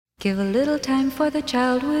Give a little time for the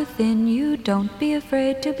child within you. Don't be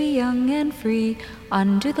afraid to be young and free.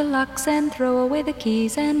 Undo the locks and throw away the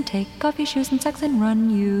keys and take off your shoes and socks and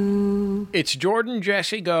run you. It's Jordan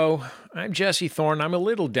Jesse Go. I'm Jesse Thorne. I'm a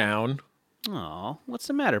little down. Aw, what's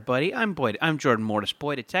the matter, buddy? I'm Jordan Mortis,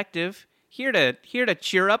 boy detective. Here to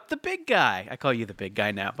cheer up the big guy. I call you the big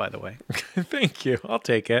guy now, by the way. Thank you. I'll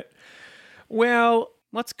take it. Well,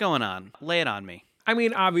 What's going on? Lay it on me. I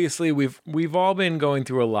mean, obviously, we've all been going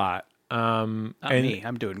through a lot. Me,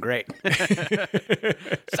 I'm doing great.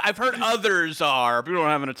 I've heard others are. People are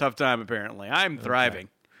having a tough time, apparently. I'm thriving.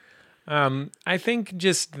 I think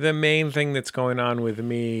just the main thing that's going on with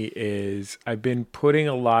me is I've been putting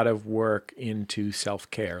a lot of work into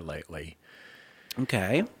self-care lately.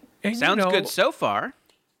 Okay. And, Sounds good so far.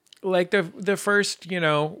 Like the first,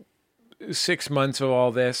 6 months of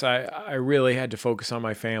all this, I really had to focus on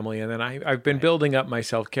my family, and then I've been building up my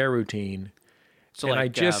self-care routine. So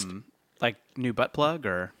and like new butt plug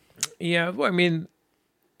or yeah, well, I mean,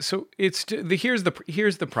 so here's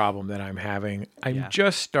the problem that I'm having. I'm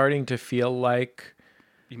just starting to feel like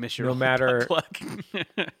you miss your butt plug.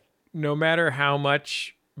 No matter how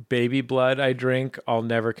much baby blood I drink, I'll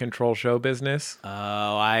never control show business. Oh,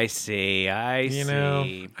 I see. I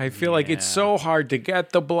feel like it's so hard to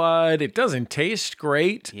get the blood. It doesn't taste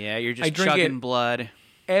great. Yeah, you're just chugging blood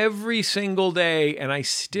every single day, and I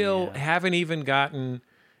still haven't even gotten,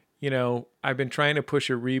 I've been trying to push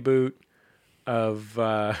a reboot of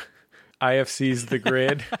IFC's The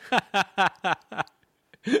Grid.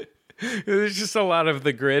 There's just a lot of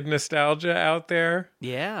The Grid nostalgia out there.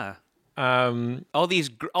 Yeah. All these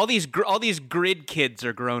grid kids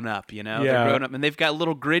are grown up, They're grown up, and they've got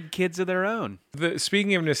little grid kids of their own.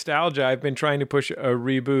 Speaking of nostalgia, I've been trying to push a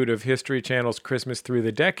reboot of History Channel's Christmas Through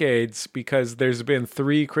the Decades because there's been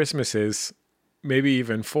 3 Christmases, maybe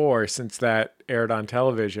even 4, since that aired on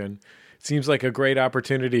television. It seems like a great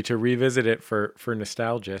opportunity to revisit it for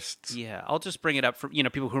nostalgists. Yeah, I'll just bring it up for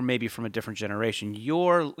people who are maybe from a different generation.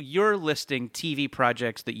 You're listing TV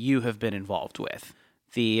projects that you have been involved with.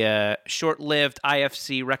 The short-lived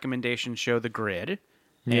IFC recommendation show, The Grid,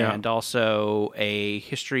 and also a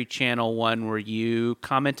History Channel one where you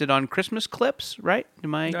commented on Christmas clips, right?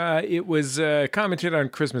 It was commented on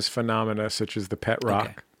Christmas phenomena such as the pet rock.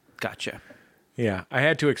 Okay. Gotcha. Yeah, I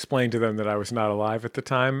had to explain to them that I was not alive at the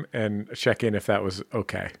time and check in if that was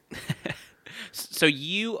okay. So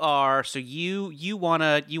you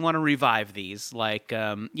wanna revive these, like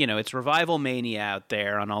it's revival mania out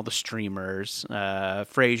there on all the streamers.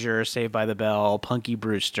 Frasier, Saved by the Bell, Punky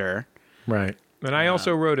Brewster. Right. And I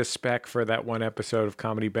also wrote a spec for that one episode of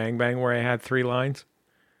Comedy Bang Bang where I had 3 lines.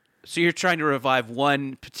 So you're trying to revive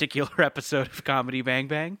one particular episode of Comedy Bang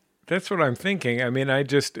Bang? That's what I'm thinking. I mean,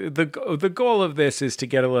 the goal of this is to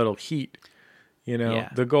get a little heat.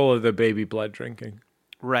 The goal of the baby blood drinking.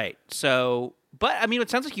 Right. So, but I mean,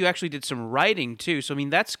 it sounds like you actually did some writing too. So, I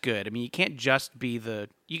mean, that's good. I mean, you can't just be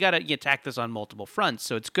you got to attack this on multiple fronts.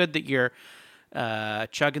 So it's good that you're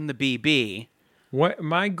chugging the BB. What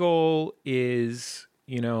my goal is,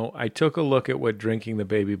 I took a look at what drinking the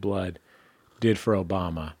baby blood did for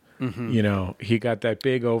Obama. Mm-hmm. He got that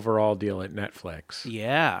big overall deal at Netflix.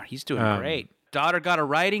 Yeah, he's doing great. Daughter got a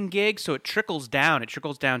writing gig, so it trickles down. It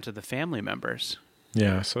trickles down to the family members.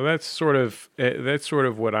 Yeah, so that's sort of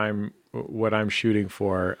what I'm shooting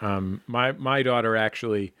for. My daughter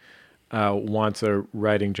actually wants a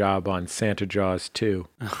writing job on Santa Jaws 2.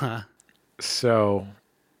 Uh-huh. So,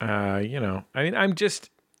 I mean,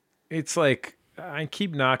 it's like I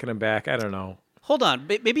keep knocking them back. I don't know. Hold on,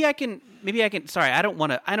 maybe I can. Sorry, I don't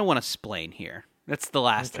want to splain here. That's the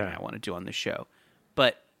last thing I want to do on the show.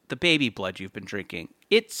 But the baby blood you've been drinking,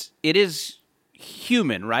 it is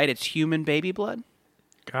human, right? It's human baby blood.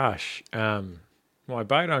 Gosh, well, I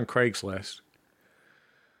buy it on Craigslist.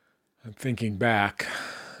 I'm thinking back.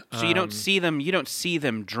 So you don't see them. You don't see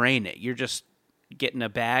them drain it. You're just getting a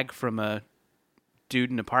bag from a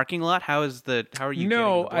dude in a parking lot. How are you getting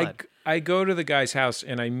the blood? I go to the guy's house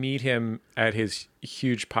and I meet him at his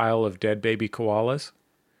huge pile of dead baby koalas.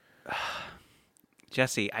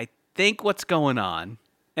 Jesse, I think what's going on,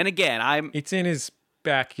 and again, it's in his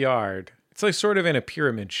backyard. It's like sort of in a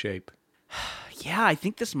pyramid shape. Yeah, I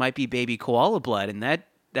think this might be baby koala blood, and that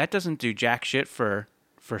doesn't do jack shit for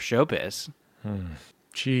showbiz.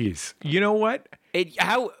 Jeez. You know what?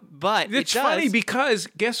 It's funny because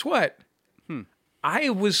guess what? I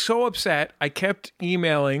was so upset. I kept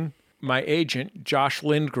emailing my agent, Josh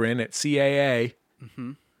Lindgren at CAA,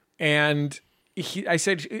 and I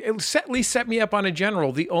said, at least set me up on a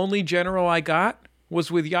general. The only general I got was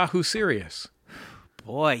with Yahoo Serious.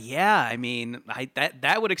 Boy, yeah. I mean,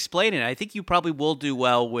 that would explain it. I think you probably will do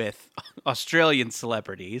well with Australian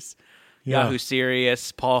celebrities. Yeah. Yahoo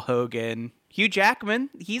Serious, Paul Hogan, Hugh Jackman.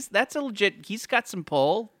 That's a legit. He's got some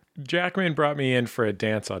pull. Jackman brought me in for a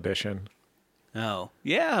dance audition. Oh,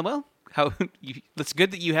 yeah. Well, it's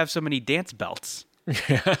good that you have so many dance belts.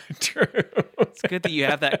 Yeah, true. It's good that you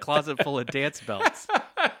have that closet full of dance belts.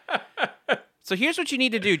 So here's what you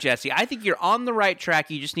need to do, Jesse. I think you're on the right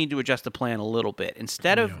track. You just need to adjust the plan a little bit.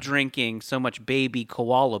 Instead of drinking so much baby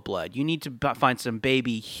koala blood, you need to find some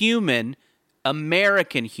baby human,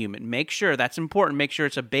 American human. Make sure that's important. Make sure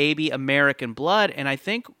it's a baby American blood. And I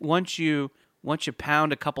think once you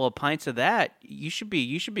pound a couple of pints of that, you should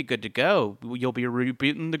be good to go. You'll be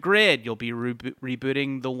rebooting the grid. You'll be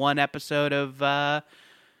rebooting the one episode of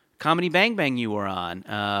Comedy Bang Bang you were on.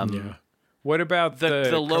 Yeah. What about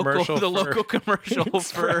the local commercial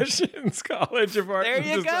for Expressions College of Art? There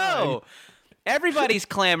you go. Everybody's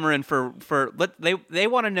clamoring for they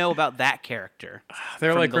want to know about that character.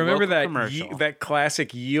 They're like, remember that that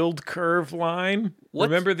classic yield curve line?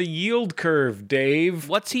 Remember the yield curve, Dave?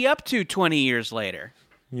 What's he up to 20 years later?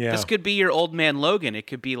 Yeah. This could be your old man Logan. It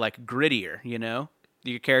could be like grittier, you know?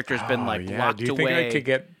 Your character's been locked away. Do you think I could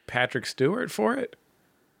get Patrick Stewart for it?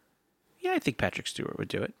 Yeah, I think Patrick Stewart would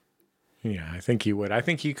do it. Yeah, I think he would. I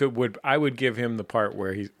think he could. I would give him the part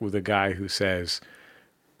where he's with a guy who says,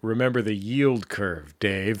 "Remember the yield curve,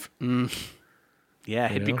 Dave." Yeah,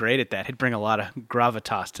 he'd be great at that. He'd bring a lot of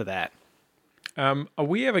gravitas to that.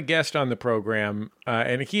 We have a guest on the program,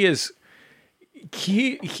 and he has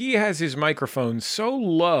his microphone so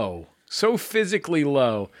low, so physically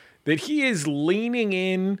low, that he is leaning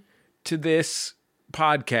in to this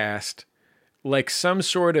podcast like some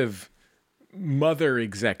sort of mother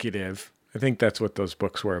executive. I think that's what those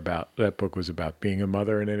books were about. That book was about being a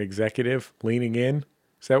mother and an executive leaning in.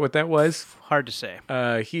 Is that what that was? Hard to say.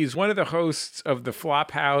 He's one of the hosts of the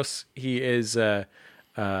Flophouse. He is a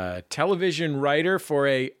television writer for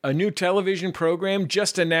a new television program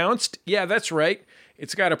just announced. Yeah, that's right.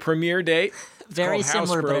 It's got a premiere date. It's very called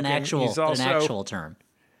similar, but Housebroken. an actual term.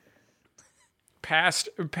 Past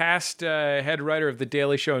head writer of The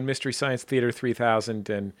Daily Show and Mystery Science Theater 3000,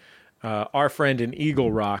 and our friend in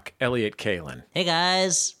Eagle Rock, Elliott Kalan. Hey,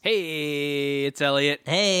 guys. Hey, it's Elliott.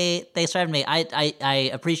 Hey, thanks for having me. I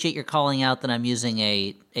appreciate your calling out that I'm using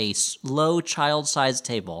a low child-sized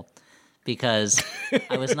table because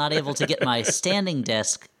I was not able to get my standing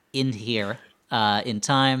desk in here in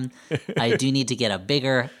time. I do need to get a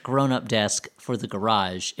bigger grown-up desk for the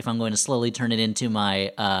garage if I'm going to slowly turn it into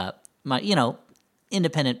my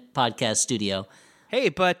independent podcast studio. Hey,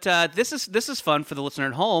 but this is fun for the listener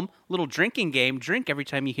at home. Little drinking game. Drink every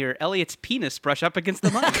time you hear Elliott's penis brush up against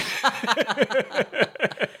the mic.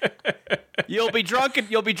 You'll be drunk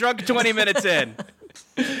 20 minutes in.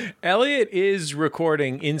 Elliott is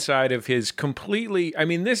recording inside of his completely,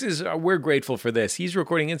 we're grateful for this. He's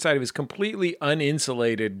recording inside of his completely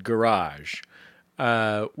uninsulated garage,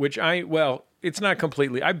 it's not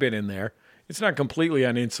completely, I've been in there. It's not completely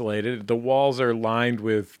uninsulated. The walls are lined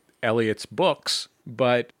with Elliott's books,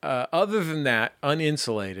 but other than that,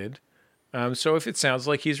 uninsulated. So if it sounds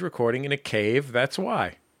like he's recording in a cave, that's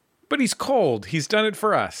why. But he's cold. He's done it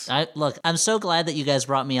for us. Look, I'm so glad that you guys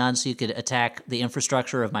brought me on so you could attack the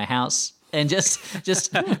infrastructure of my house and just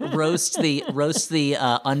roast the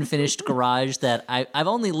unfinished garage that I've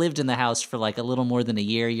only lived in the house for like a little more than a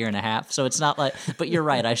year and a half. So it's not like, but you're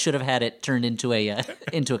right. I should have had it turned into a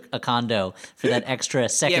condo for that extra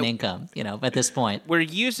second income. At this point, we're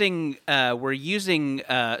using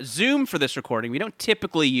Zoom for this recording. We don't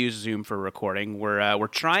typically use Zoom for recording. We're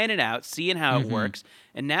trying it out, seeing how it works,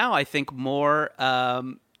 and now I think more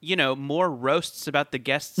roasts about the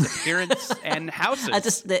guest's appearance and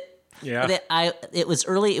houses. It was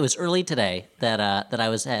early today that I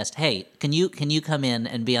was asked, hey, can you come in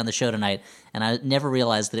and be on the show tonight? And I never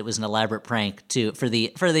realized that it was an elaborate prank for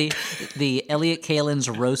the Elliott Kalan's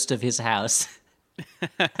roast of his house.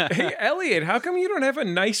 Hey, Elliott, how come you don't have a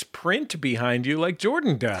nice print behind you like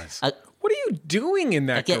Jordan does? What are you doing in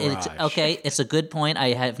that garage? It's a good point. I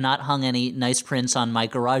have not hung any nice prints on my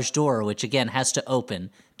garage door, which again has to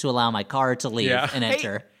open to allow my car to leave and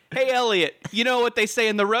enter. Hey, Elliott, you know what they say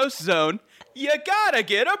in the roast zone? You gotta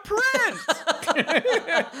get a print!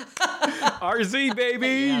 RZ,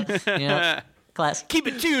 baby! Yeah. Class. Keep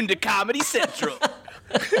it tuned to Comedy Central.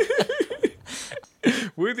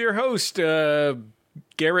 With your host,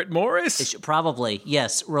 Garrett Morris? Probably,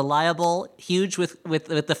 yes. Reliable, huge with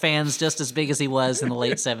the fans, just as big as he was in the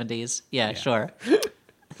late 70s. Yeah, sure.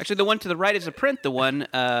 Actually, the one to the right is a print. The one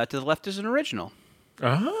to the left is an original.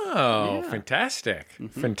 Oh, yeah. Fantastic.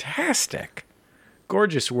 Mm-hmm. Fantastic.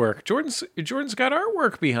 gorgeous work. Jordan's got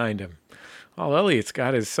artwork behind him. All Elliott's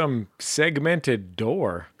got is some segmented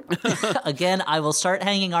door. Again, I will start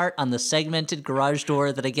hanging art on the segmented garage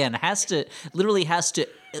door that, again, literally has to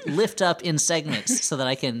lift up in segments so that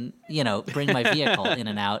I can, bring my vehicle in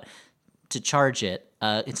and out to charge it.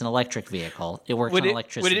 It's an electric vehicle. It works on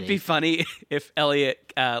electricity. Would it be funny if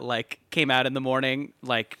Elliott came out in the morning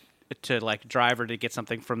to drive or to get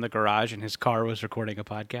something from the garage and his car was recording a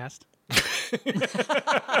podcast?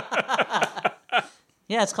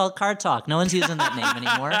 Yeah, it's called Car Talk. No one's using that name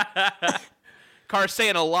anymore. Car's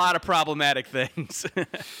saying a lot of problematic things.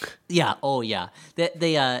 Yeah. Oh, yeah.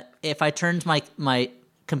 If I turned my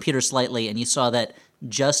computer slightly and you saw that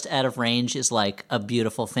just out of range is like a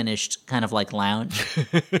beautiful finished kind of like lounge,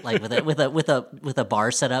 like with a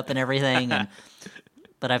bar set up and everything.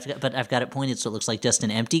 But I've got it pointed so it looks like just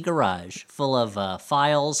an empty garage full of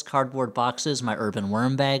files, cardboard boxes, my urban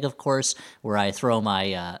worm bag, of course, where I throw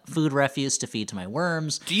my food refuse to feed to my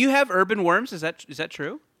worms. Do you have urban worms? Is that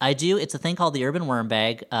true? I do. It's a thing called the Urban Worm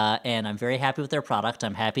Bag, and I'm very happy with their product.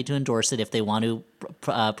 I'm happy to endorse it if they want to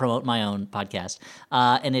promote my own podcast.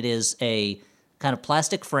 And it is a kind of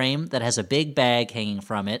plastic frame that has a big bag hanging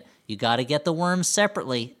from it. You got to get the worms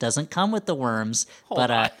separately. Doesn't come with the worms,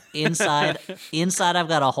 but inside I've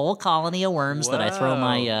got a whole colony of worms that I throw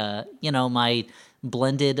my my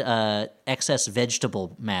blended excess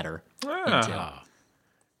vegetable matter into.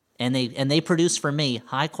 And they produce for me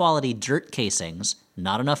high quality dirt casings,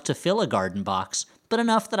 not enough to fill a garden box, but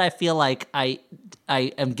enough that I feel like I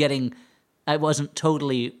wasn't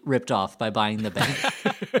totally ripped off by buying the bag.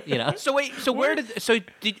 So wait, where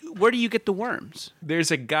do you get the worms?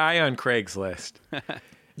 There's a guy on Craigslist.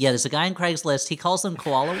 Yeah, there's a guy on Craigslist. He calls them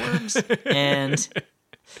koala worms, and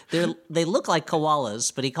they look like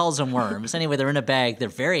koalas, but he calls them worms. Anyway, they're in a bag. They're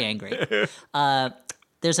very angry.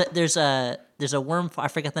 There's a worm. I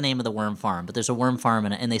forget the name of the worm farm, but there's a worm farm,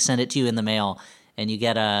 and they send it to you in the mail, and you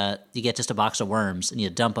get just a box of worms, and you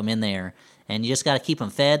dump them in there. And you just got to keep them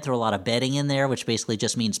fed, throw a lot of bedding in there, which basically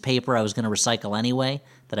just means paper I was going to recycle anyway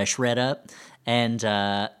that I shred up. And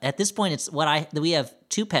at this point, we have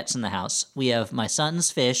two pets in the house. We have my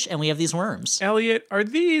son's fish, and we have these worms. Elliott, are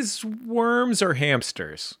these worms or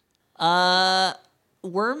hamsters?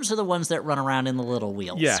 Worms are the ones that run around in the little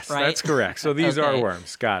wheels. Yes, right? That's correct. So these are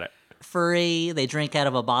worms. Got it. Furry. They drink out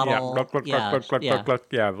of a bottle. Yeah,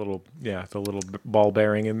 the little ball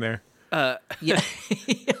bearing in there. Yeah.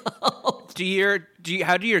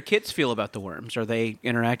 How do your kids feel about the worms? Are they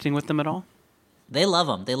interacting with them at all? They love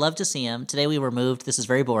them. They love to see them. Today we removed, this is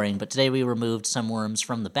very boring, but today we removed some worms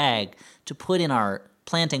from the bag to put in our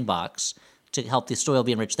planting box to help the soil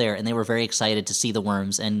be enriched there, and they were very excited to see the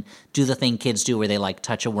worms and do the thing kids do where they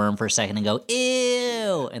touch a worm for a second and go,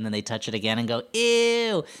 ew, and then they touch it again and go,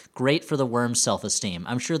 ew. Great for the worm's self-esteem.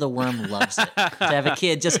 I'm sure the worm loves it. To have a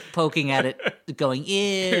kid just poking at it going,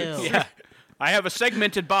 ew. Yeah. I have a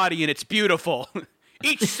segmented body and it's beautiful.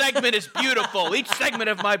 Each segment is beautiful. Each segment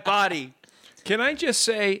of my body. Can I just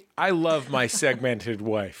say, I love my segmented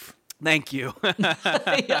wife. Thank you.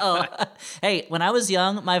 Hey, when I was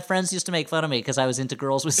young, my friends used to make fun of me because I was into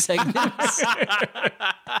girls with segments.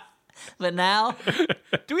 But now...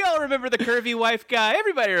 Do we all remember the curvy wife guy?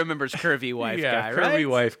 Everybody remembers curvy wife guy, right? Curvy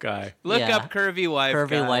wife guy. Look up curvy wife guy.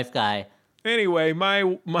 Curvy wife guy. Anyway, my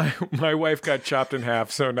wife got chopped in half,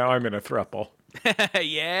 so now I'm in a throuple.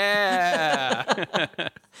 Yeah.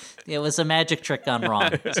 It was a magic trick gone wrong.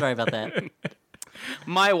 Sorry about that.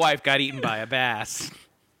 My wife got eaten by a bass.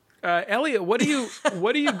 Elliott, what are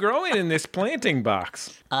you growing in this planting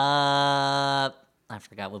box? I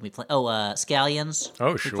forgot what we planted. Scallions.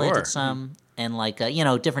 Oh, we sure. planted some, and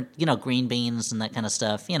different, green beans and that kind of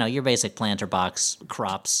stuff. Your basic planter box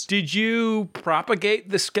crops. Did you propagate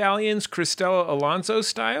the scallions Cristela Alonso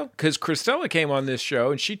style? Because Cristela came on this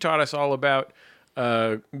show and she taught us all about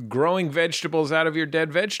growing vegetables out of your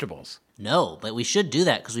dead vegetables. No, but we should do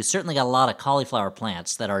that because we certainly got a lot of cauliflower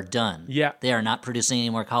plants that are done. Yeah. They are not producing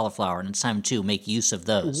any more cauliflower, and it's time to make use of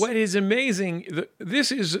those. What is amazing,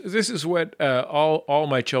 this is what all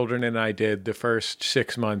my children and I did the first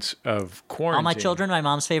 6 months of quarantine. All My Children, my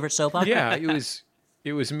mom's favorite soap opera? Yeah,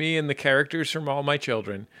 it was me and the characters from All My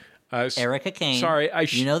Children. Erica Kane. Sorry,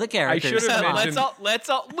 you know the characters. I should have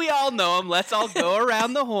mentioned. We all know them. Let's all go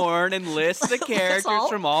around the horn and list the characters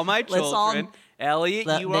from All My Children. Elliott,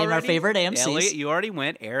 name our favorite AMCs. Elliott, you already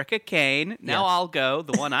went. Erica Kane. Now I'll go.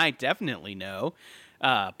 The one I definitely know.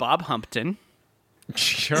 Bob Humpton.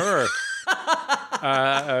 Sure.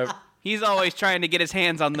 He's always trying to get his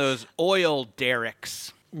hands on those oil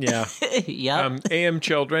derricks. Yeah. Yep. AM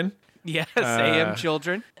Children. Yes, AM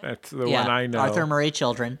Children. That's the one I know. Arthur Murray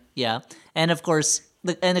Children. Yeah, and of course,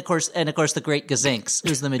 the great Gazinks,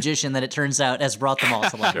 who's the magician that it turns out has brought them all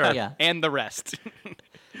to life. Sure. Yeah, And the rest.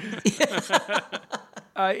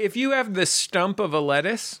 If you have the stump of a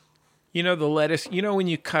lettuce, the lettuce, when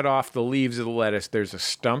you cut off the leaves of the lettuce, there's a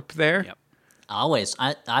stump there. Yep. always.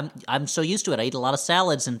 I'm so used to it. I eat a lot of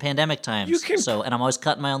salads in pandemic times. And I'm always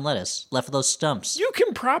cutting my own lettuce, left with those stumps. You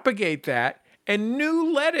can propagate that, and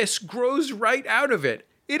new lettuce grows right out of it.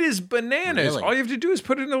 It is bananas. Really? All you have to do is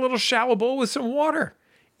put it in a little shallow bowl with some water.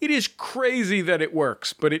 It is crazy that it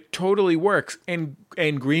works, but it totally works. And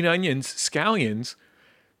green onions, scallions,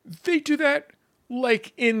 they do that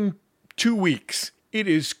like in 2 weeks. It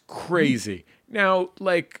is crazy. Now,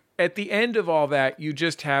 like at the end of all that, you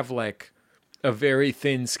just have like a very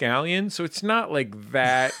thin scallion, so it's not like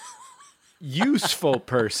that useful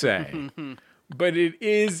per se. But it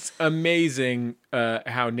is amazing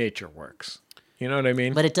how nature works. You know what I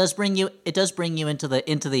mean? But it does bring you into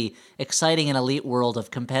the exciting and elite world of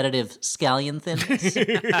competitive scallion thinness.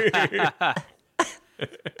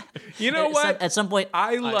 You know what? At some point,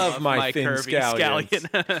 I love my thin scallions.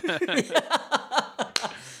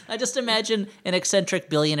 I just imagine an eccentric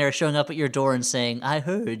billionaire showing up at your door and saying, "I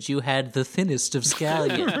heard you had the thinnest of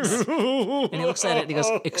scallions." And he looks at it and he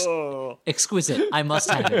goes, "Exquisite. I must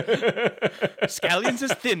have it." Scallions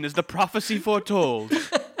as thin as the prophecy foretold.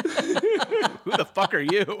 Who the fuck are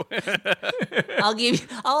you?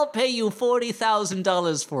 I'll pay you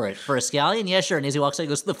 $40,000 for it. For a scallion? Yeah, sure. And as he walks out, he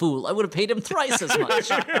goes, "The fool. I would have paid him thrice as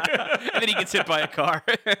much." And then he gets hit by a car.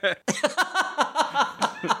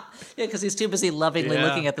 Yeah, because he's too busy lovingly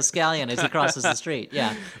looking at the scallion as he crosses the street.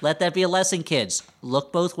 Yeah. Let that be a lesson, kids.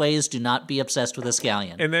 Look both ways. Do not be obsessed with a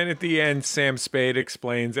scallion. And then at the end, Sam Spade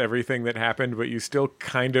explains everything that happened, but you still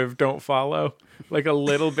kind of don't follow. Like a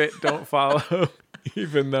little bit don't follow,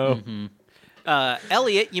 even though... Mm-hmm.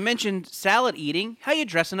 Elliott, you mentioned salad eating. How you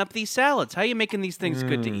dressing up these salads? How you making these things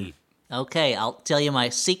good to eat? Okay, I'll tell you my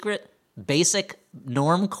secret, basic,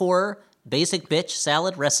 normcore, basic bitch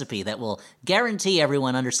salad recipe that will guarantee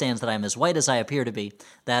everyone understands that I'm as white as I appear to be.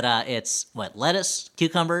 That it's, lettuce,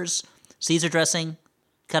 cucumbers, Caesar dressing,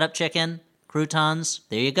 cut up chicken, croutons.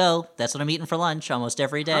 There you go. That's what I'm eating for lunch almost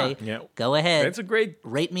every day. Yeah. Go ahead. That's a great...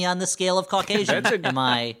 Rate me on the scale of Caucasian.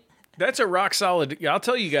 That's a rock solid... I'll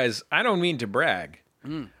tell you guys, I don't mean to brag.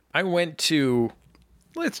 I went to,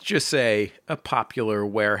 let's just say, a popular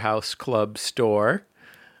warehouse club store.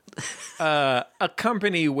 A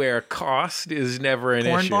company where cost is never an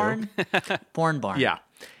issue. Porn barn. Yeah.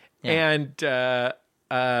 And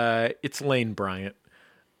it's Lane Bryant.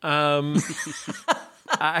 I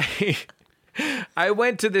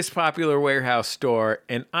went to this popular warehouse store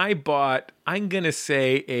and I bought, I'm going to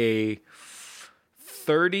say, a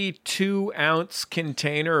 32-ounce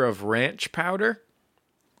container of ranch powder.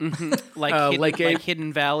 Mm-hmm. Like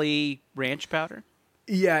Hidden Valley ranch powder?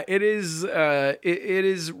 Yeah, it is. It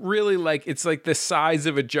is really it's like the size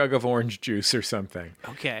of a jug of orange juice or something.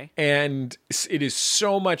 Okay. And it is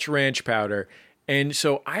so much ranch powder. And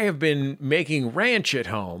so I have been making ranch at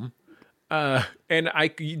home. And I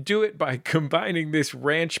do it by combining this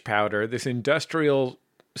ranch powder, this industrial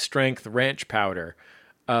strength ranch powder,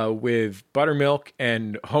 with buttermilk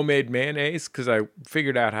and homemade mayonnaise, because I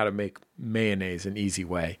figured out how to make mayonnaise an easy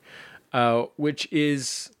way, which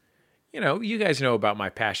is, you guys know about my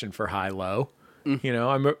passion for high-low.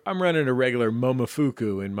 I'm running a regular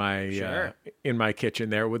momofuku in my kitchen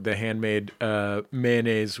there with the handmade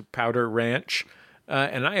mayonnaise powder ranch.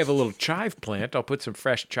 And I have a little chive plant. I'll put some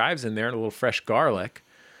fresh chives in there and a little fresh garlic.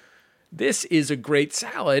 This is a great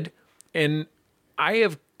salad, and I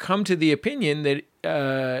have come to the opinion that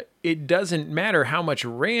it doesn't matter how much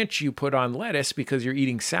ranch you put on lettuce because you're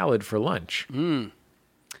eating salad for lunch.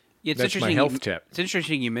 Yeah, that's my health tip. It's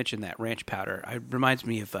interesting you mentioned that ranch powder. It reminds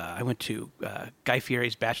me of I went to Guy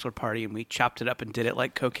Fieri's bachelor party and we chopped it up and did it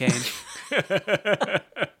like cocaine.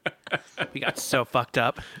 We got so fucked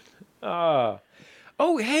up. Oh,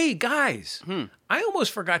 hey, guys. I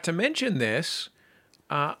almost forgot to mention this.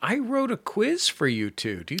 I wrote a quiz for you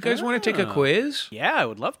two. Do you guys want to take a quiz? Yeah, I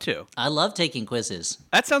would love to. I love taking quizzes.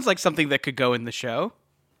 That sounds like something that could go in the show.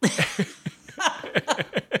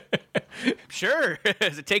 Sure.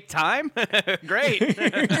 Does it take time? Great.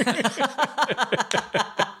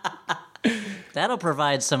 That'll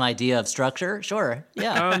provide some idea of structure. Sure.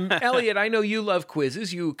 Yeah. Elliott, I know you love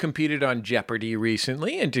quizzes. You competed on Jeopardy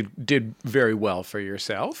recently and did very well for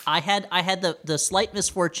yourself. I had the slight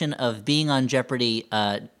misfortune of being on Jeopardy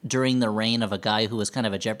during the reign of a guy who was kind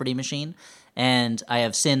of a Jeopardy machine. And I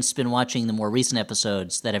have since been watching the more recent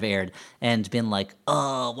episodes that have aired and been like,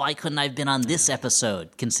 oh, why couldn't I have been on this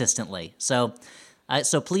episode consistently? So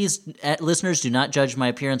please, listeners, do not judge my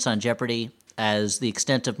appearance on Jeopardy as the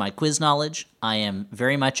extent of my quiz knowledge. I am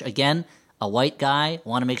very much, again, a white guy. I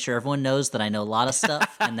want to make sure everyone knows that I know a lot of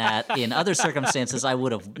stuff and that in other circumstances I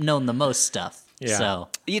would have known the most stuff. Yeah. So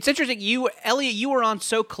It's interesting. Elliott, you were on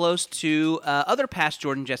so close to other past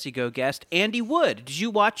Jordan Jesse Go guest, Andy Wood. Did you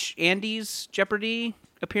watch Andy's Jeopardy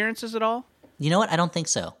appearances at all? you know what? I don't think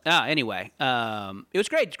so. Anyway, it was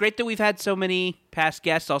great. It's great that we've had so many past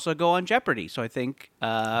guests also go on Jeopardy. So I think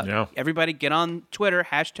everybody get on Twitter,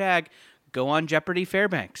 hashtag Go on Jeopardy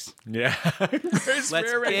Fairbanks. Yeah. Let's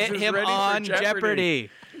Fairbanks get is him ready for on Jeopardy.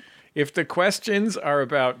 If the questions are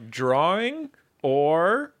about drawing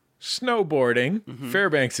or snowboarding,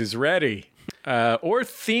 Fairbanks is ready. Or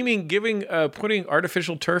theming, putting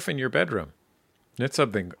artificial turf in your bedroom. That's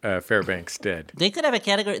something Fairbanks did. They could have a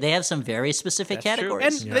category. They have some very specific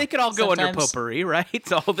categories. And they could all go under Sometimes- potpourri, right?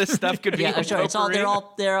 So all this stuff could be Yeah, I'm sure. It's all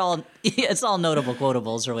it's all notable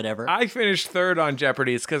quotables or whatever. I finished third on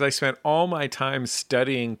Jeopardy. It's because I spent all my time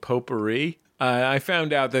studying potpourri. I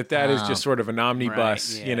found out that is just sort of an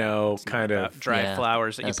omnibus, Right, yeah. It's kind about of. dried Yeah,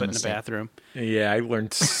 flowers that you that's put a in the mistake. bathroom. Yeah, I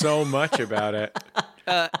learned so much about it.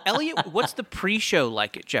 Elliott, what's the pre-show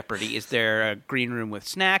like at Jeopardy? Is there a green room with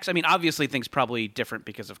snacks? I mean, obviously things probably different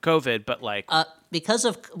because of COVID, but like Because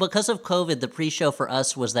of COVID, the pre-show for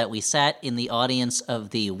us was that we sat in the audience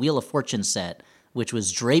of the Wheel of Fortune set, which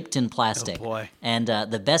was draped in plastic. Oh, boy. And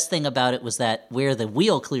the best thing about it was that where the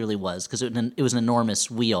wheel clearly was, because it was an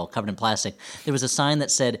enormous wheel covered in plastic, there was a sign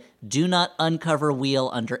that said, "Do not uncover wheel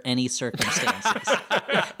under any circumstances."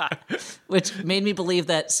 Which made me believe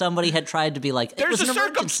that somebody had tried to be like, there's it was a an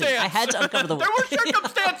emergency. circumstance. I had to uncover the wheel. There were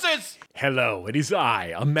circumstances. Hello, it is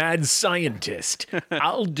I, a mad scientist.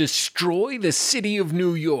 I'll destroy the city of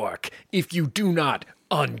New York if you do not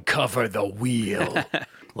uncover the wheel.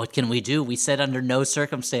 What can we do? We said under no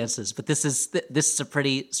circumstances, but this is a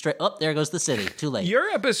pretty straight. Oh, there goes the city. Too late. Your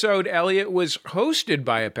episode, Elliott, was hosted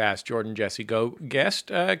by a past Jordan Jesse Go guest,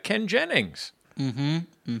 Ken Jennings.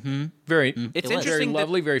 Very, It's was. very interesting.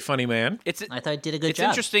 lovely, very funny man. I thought I did a good It's job.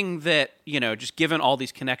 interesting that, just given all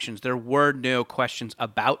these connections, there were no questions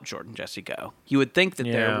about Jordan Jesse Go. You would think that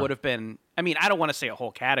there would have been, I mean, I don't want to say a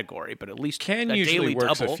whole category, but at least Ken a usually daily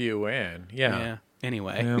works double. a few in. Yeah.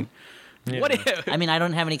 Anyway. What if, I mean, I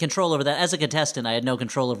don't have any control over that. As a contestant, I had no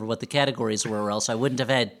control over what the categories were, or else I wouldn't have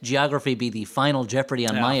had geography be the final Jeopardy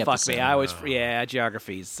on my fuck episode. me. I always,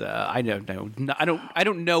 geography's, I don't know. I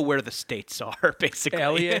don't know where the states are, basically.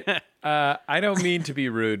 Elliott, I don't mean to be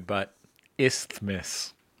rude, but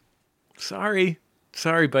isthmus. Sorry,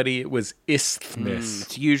 buddy. It was isthmus.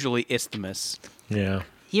 It's usually isthmus. Yeah.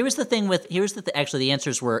 Actually, the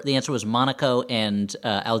answer was Monaco and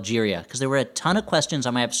Algeria, because there were a ton of questions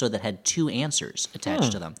on my episode that had two answers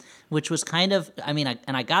attached to them, which was kind of,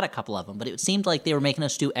 I got a couple of them, but it seemed like they were making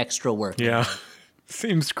us do extra work. Yeah.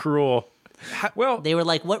 Seems cruel. Well, They were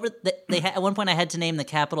like, what were they had, at one point I had to name the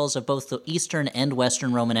capitals of both the Eastern and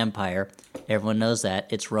Western Roman Empire. Everyone knows that.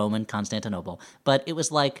 It's Roman, Constantinople. But it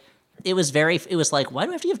was like, why do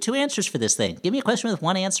I have to give two answers for this thing? Give me a question with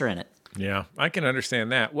one answer in it. yeah, I can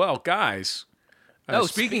understand that. Well, guys,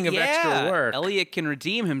 speaking of yeah, extra work, Elliott can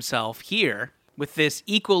redeem himself here with this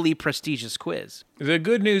equally prestigious quiz. the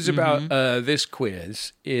good news about this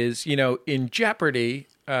quiz is, in Jeopardy,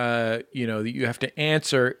 you have to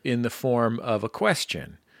answer in the form of a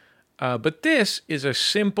question. But this is a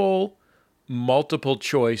simple multiple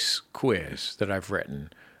choice quiz that I've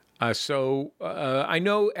written. So I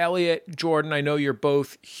know, Elliott, Jordan, I know you're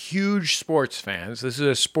both huge sports fans. This is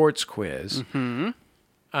a sports quiz. Mm-hmm.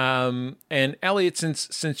 And Elliott,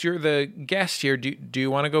 since you're the guest here, do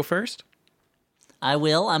you want to go first? I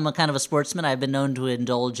will. I'm a kind of a sportsman. I've been known to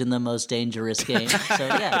indulge in the most dangerous games. So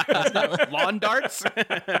yeah, let's go. Lawn darts?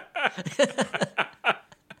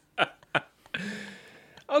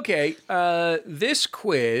 Okay, this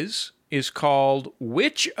quiz is called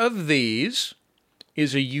Which of These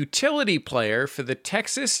is a utility player for the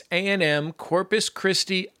Texas A&M Corpus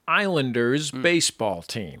Christi Islanders baseball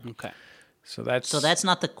team? Okay. So that's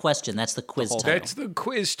not the question. That's the quiz title. that's the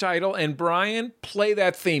quiz title. And Brian, play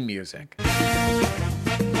that theme music.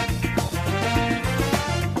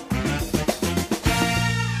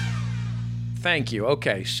 Thank you.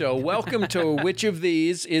 Okay, so welcome to which of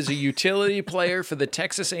these is a utility player for the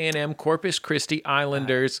Texas A&M Corpus Christi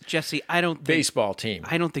Islanders Jesse, I don't think, baseball team?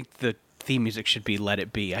 I don't think the theme music should be Let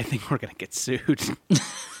It Be. I think we're going to get sued.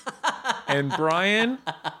 And Brian,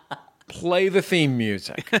 play the theme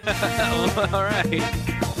music. All right.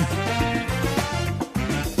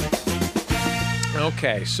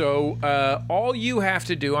 Okay, so all you have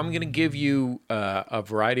to do, I'm going to give you a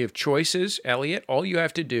variety of choices, Elliott. All you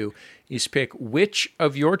have to do is pick which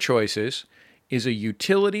of your choices is a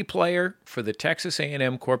utility player for the Texas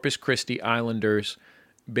A&M Corpus Christi Islanders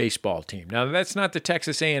baseball team. Now, that's not the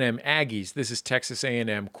Texas A&M Aggies. This is Texas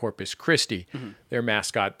A&M Corpus Christi, their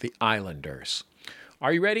mascot, the Islanders.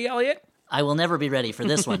 Are you ready, Elliott? I will never be ready for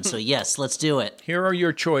this one, so yes, let's do it. Here are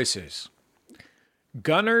your choices.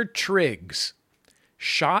 Gunnar Triggs,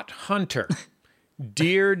 Shot Hunter,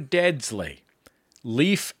 Deer Deadsley,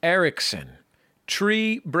 Leif Erikson,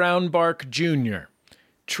 Tree Brownbark Jr.,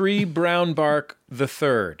 Tree Brownbark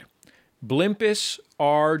III, Blimpus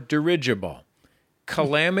R. Dirigible,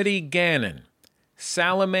 Calamity Gannon,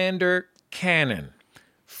 Salamander Cannon,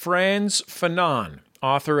 Franz Fanon,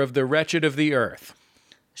 author of The Wretched of the Earth,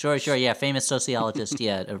 Sure, yeah, famous sociologist,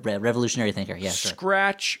 yeah, a revolutionary thinker, yeah, sure.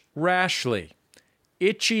 Scratch Rashley,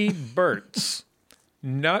 Itchy Burtz,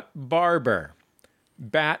 Nut Barber,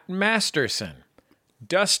 Bat Masterson,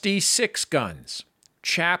 Dusty Six Guns,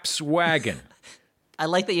 Chaps Wagon. I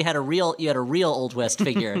like that you had a real Old West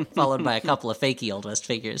figure followed by a couple of fakey Old West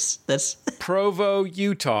figures. That's Provo,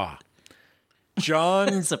 Utah, John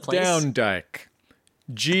It's a place. Downdyke,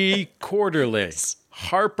 G. Quarterly,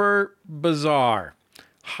 Harper Bazaar,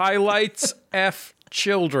 Highlights F.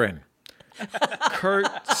 Children, Kurt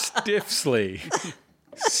Stiffsley,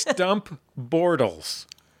 Stump Bortles,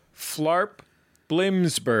 Flarp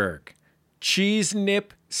Blimsberg, Cheese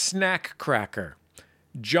Nip Snack Cracker,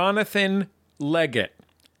 Jonathan Leggett,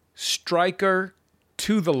 Striker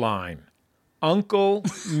To The Line, Uncle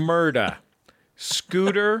Murda,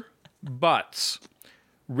 Scooter Butts,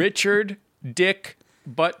 Richard Dick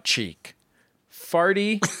Buttcheek,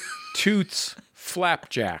 Farty Toots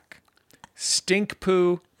Flapjack, Stink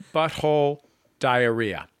Poo Butthole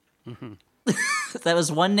Diarrhea. that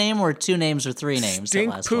was one name or two names or three names? that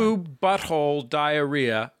Stink last Poo one? Butthole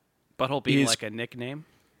Diarrhea. Butthole being He's- like a nickname.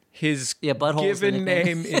 His Yeah, Butthole's the given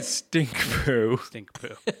nickname. name is Stink Poo. Stink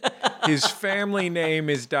poo. His family name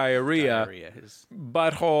is Diarrhea. Diarrhea is-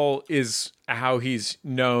 Butthole is how he's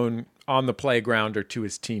known on the playground or to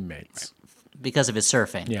his teammates. Because of his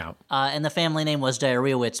surfing. Yeah. And the family name was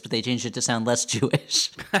Diarrheawitz, but they changed it to sound less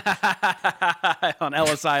Jewish. on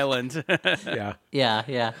Ellis Island. Yeah.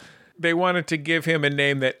 yeah. They wanted to give him a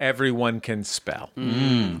name that everyone can spell.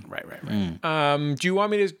 Right. Do you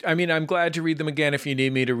want me to? I mean, I'm glad to read them again if you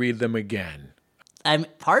need me to read them again.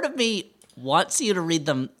 Part of me wants you to read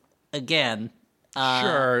them again.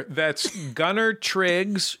 Sure. That's Gunnar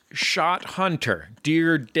Triggs, Shot Hunter,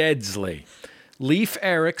 Deer Deadsley, Leif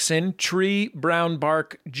Erikson, Tree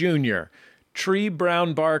Brownbark Jr., Tree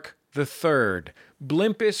Brownbark III,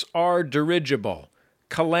 Blimpus R. Dirigible,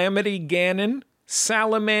 Calamity Gannon,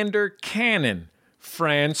 Salamander Cannon,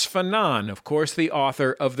 Franz Fanon, of course, the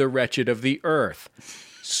author of The Wretched of the Earth.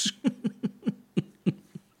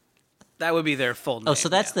 That would be their full name. Oh, so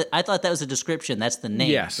that's I thought that was a description. That's the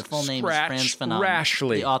name. Yes. The full name Scratch is Franz Fanon,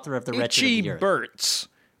 Rashley, the author of The Wretched Itchy of the Earth. Burtz,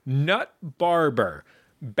 Nut Barber,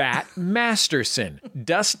 Bat Masterson,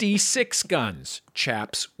 Dusty Six Guns,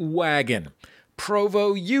 Chaps Wagon,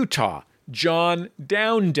 Provo, Utah, John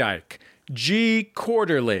Downdyke, G.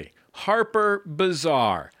 Quarterly, Harper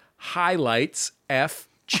Bazaar, Highlights F.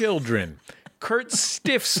 Children, Kurt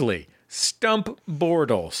Stiffsley, Stump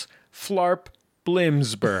Bortles, Flarp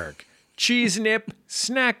Blimsberg, Cheese Nip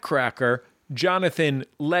Snack Cracker, Jonathan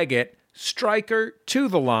Leggett, Striker To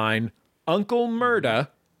The Line, Uncle Murda,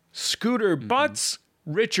 Scooter Butts,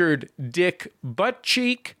 Richard Dick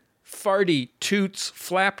Buttcheek, Farty Toots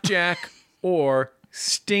Flapjack, or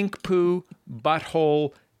Stink Poo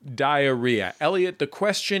Butthole Diarrhea. Elliott, the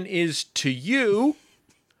question is to you.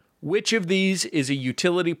 Which of these is a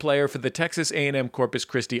utility player for the Texas A&M Corpus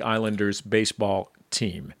Christi Islanders baseball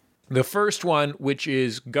team? The first one, which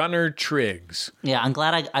is Gunnar Triggs. Yeah, I'm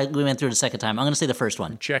glad we went through it a second time. I'm going to say the first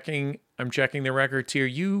one. I'm checking the records here.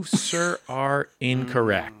 You, sir, are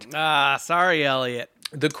incorrect. Sorry, Elliot.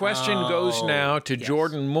 The question goes now to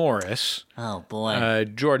Jordan Morris. Oh, boy.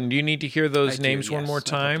 Jordan, do you need to hear those names one Yes, more I'd love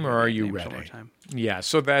to time, hear or are the you names ready? one more time. Yeah,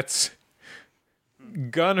 so that's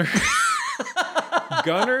Gunnar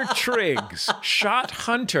Triggs, Shot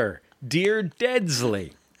Hunter, Deer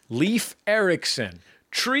Deadsley, Leif Erikson,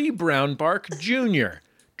 Tree Brownbark Jr.,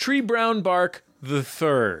 Tree Brownbark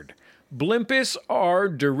III, Blimpus are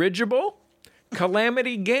dirigible,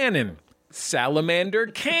 Calamity Ganon, Salamander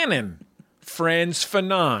Cannon, Franz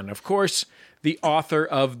Fanon, of course, the author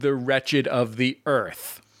of The Wretched of the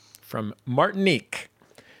Earth, from Martinique,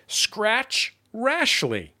 Scratch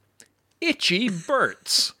Rashley, Itchy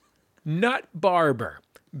Burts, Nut Barber,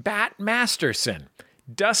 Bat Masterson,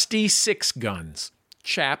 Dusty Six Guns,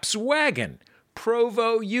 Chaps Wagon,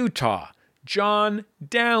 Provo, Utah, John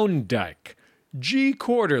Downdyke, G.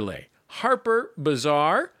 Quarterly, Harper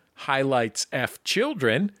Bazaar, Highlights F.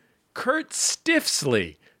 Children, Kurt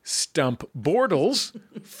Stiffsley, Stump Bortles,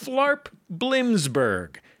 Flarp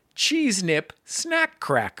Blimsberg, Cheese Nip Snack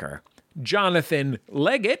Cracker, Jonathan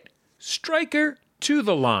Leggett, Striker to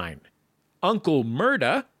the Line, Uncle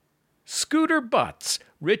Murda, Scooter Butts,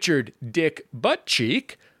 Richard Dick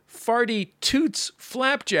Buttcheek, Farty Toots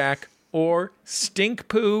Flapjack, or Stink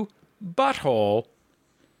Poo Butthole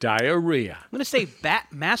Diarrhea. I'm going to say Bat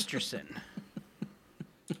Masterson.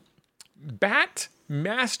 Bat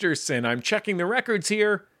Masterson. I'm checking the records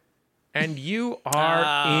here, and you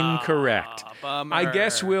are incorrect. Bummer. I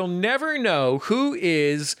guess we'll never know who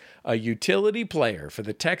is a utility player for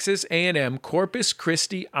the Texas A&M Corpus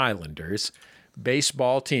Christi Islanders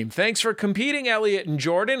baseball team. Thanks for competing, Elliott and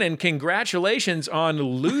Jordan, and congratulations on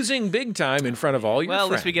losing big time in front of all your friends. Well,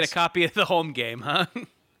 at least we get a copy of the home game, huh?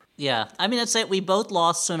 Yeah, I mean, that's it. We both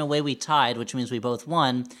lost, so in a way we tied, which means we both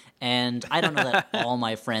won. And I don't know that all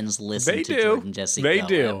my friends listen They to do. Jordan Jesse They Go.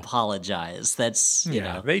 do. I apologize. That's, you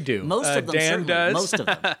know. They do. Most of them Dan certainly. does. Most of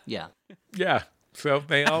them, yeah. Yeah, so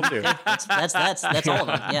they all do. That's all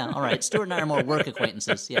of them. Yeah, all right. Stuart and I are more work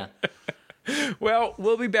acquaintances, yeah. Well,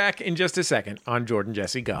 we'll be back in just a second on Jordan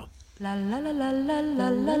Jesse Go. La la la la la la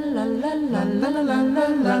la la la la la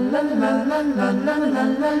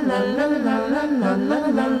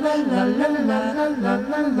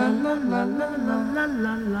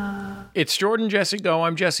It's Jordan Jesse Go.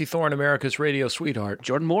 I'm Jesse Thorne, America's radio sweetheart.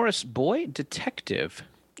 Jordan Morris, boy detective.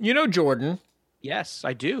 You know Jordan. Yes,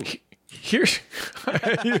 I do. Here's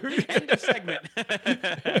End of segment.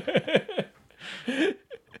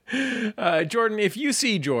 Jordan. If you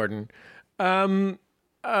see Jordan, you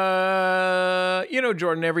know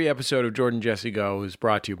Jordan. Every episode of Jordan Jesse Go is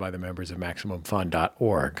brought to you by the members of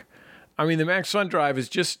MaximumFun.org. I mean, the Max Fun Drive is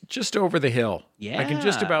just over the hill. Yeah. I can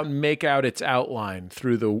just about make out its outline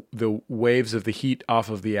through the waves of the heat off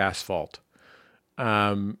of the asphalt.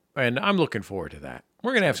 And I'm looking forward to that.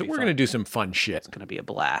 We're gonna do some fun shit. It's going to be a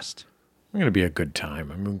blast. We're gonna be a good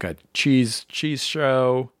time. I mean, we've got cheese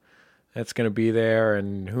show that's gonna be there,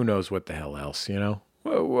 and who knows what the hell else, you know?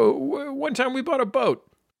 One time we bought a boat.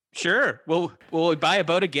 Sure. Will we buy a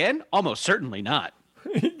boat again? Almost certainly not.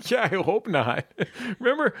 Yeah, I hope not.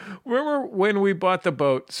 Remember when we bought the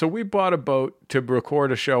boat? So we bought a boat to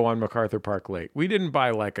record a show on MacArthur Park Lake. We didn't buy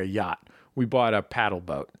like a yacht. We bought a paddle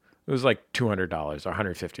boat. It was like $200 or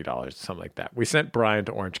 $150, something like that. We sent Brian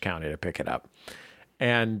to Orange County to pick it up.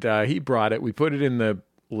 And he brought it. We put it in the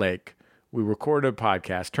lake. We recorded a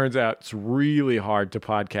podcast. Turns out it's really hard to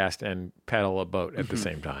podcast and paddle a boat at the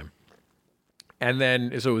same time. And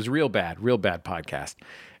then, so it was real bad podcast.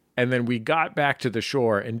 And then we got back to the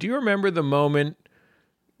shore. And do you remember the moment,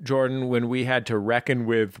 Jordan, when we had to reckon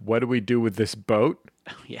with what do we do with this boat?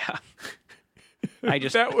 Yeah. I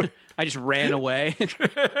just ran away.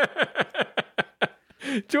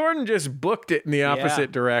 Jordan just booked it in the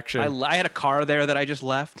opposite direction. I had a car there that I just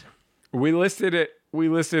left. We listed it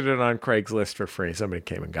on Craigslist for free. Somebody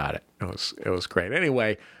came and got it. It was great.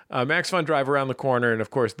 Anyway, Max Fun Drive around the corner, and of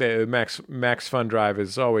course, the Max Fun Drive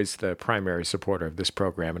is always the primary supporter of this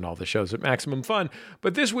program and all the shows at Maximum Fun.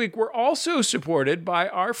 But this week, we're also supported by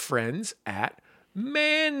our friends at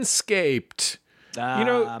Manscaped.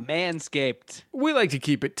 Manscaped. We like to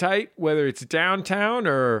keep it tight, whether it's downtown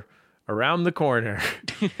or around the corner.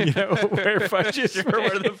 You know, where fudge is made.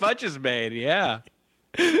 Where the fudge is made, yeah.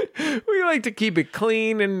 We like to keep it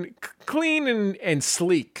clean and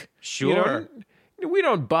sleek. Sure. You know? We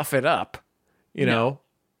don't buff it up. You know,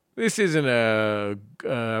 this isn't I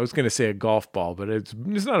was going to say a golf ball, but it's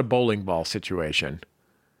not a bowling ball situation.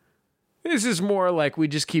 This is more like we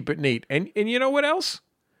just keep it neat. And you know what else?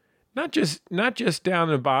 Not just down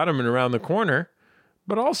the bottom and around the corner,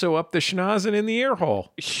 but also up the schnoz and in the ear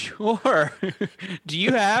hole. Sure. Do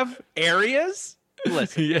you have areas?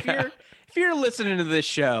 Listen, if you're listening to this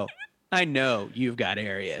show, I know you've got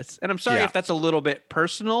areas. And I'm sorry if that's a little bit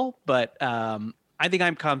personal, but I think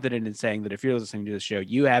I'm confident in saying that if you're listening to this show,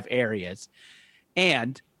 you have areas.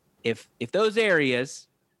 And if those areas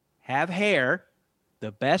have hair,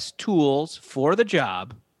 the best tools for the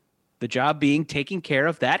job being taking care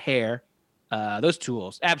of that hair, those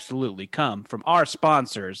tools absolutely come from our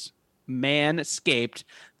sponsors Manscaped,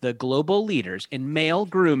 the global leaders in male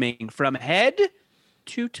grooming from head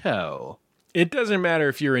to toe. It doesn't matter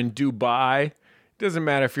if you're in Dubai. It doesn't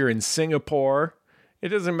matter if you're in Singapore. It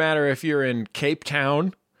doesn't matter if you're in Cape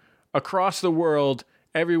Town. Across the world,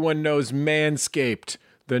 everyone knows Manscaped,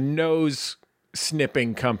 the nose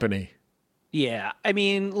snipping company. Yeah, I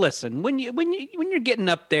mean, listen, when you're getting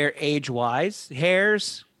up there age-wise,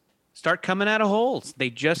 hairs start coming out of holes. They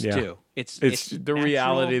just do. It's the natural.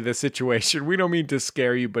 reality of the situation. We don't mean to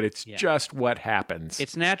scare you, but it's just what happens.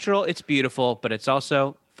 It's natural, it's beautiful, but it's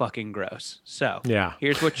also fucking gross. So,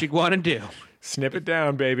 here's what you'd want to do. Snip it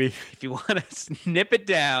down, baby. If you want to snip it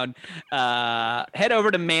down, head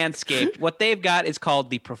over to Manscaped. What they've got is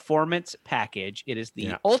called the Performance Package. It is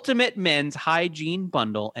the ultimate men's hygiene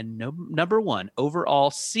bundle and number one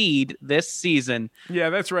overall seed this season.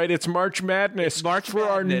 Yeah, that's right. It's March Madness for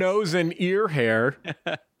our nose and ear hair.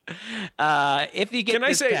 If you get can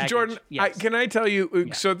I say, package, Jordan, can I tell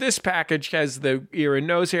you, so this package has the ear and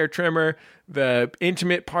nose hair trimmer, the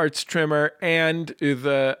intimate parts trimmer, and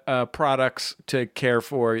the products to care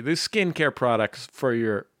for, the skincare products for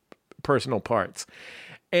your personal parts.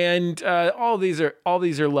 And all these are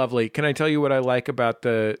lovely. Can I tell you what I like about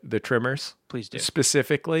the trimmers? Please do.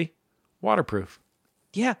 Specifically, waterproof.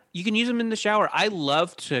 Yeah, you can use them in the shower. I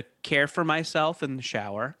love to care for myself in the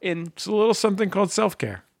shower. It's a little something called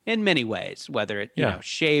self-care. In many ways, whether it,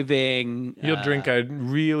 shaving. You'll drink a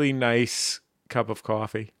really nice cup of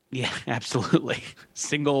coffee. Yeah, absolutely.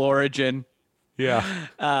 Single origin. Yeah.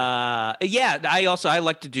 I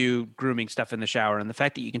like to do grooming stuff in the shower. And the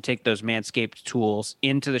fact that you can take those Manscaped tools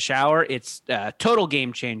into the shower, it's a total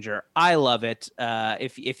game changer. I love it.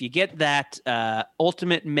 If you get that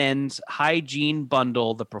Ultimate Men's Hygiene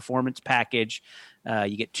Bundle, the Performance Package,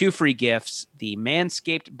 you get 2 free gifts, the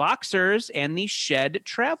Manscaped Boxers and the Shed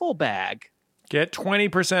Travel Bag. Get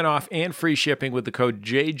 20% off and free shipping with the code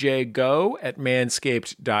JJGO at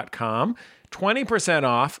manscaped.com. 20%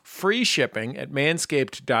 off, free shipping at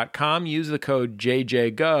manscaped.com. Use the code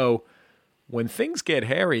JJGO. When things get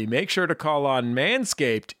hairy, make sure to call on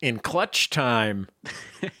Manscaped in clutch time.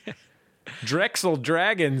 Drexel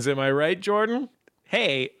Dragons, am I right, Jordan?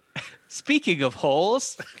 Hey, speaking of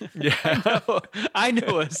holes, I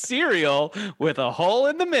know a cereal with a hole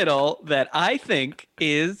in the middle that I think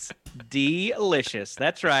is delicious.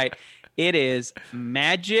 That's right. It is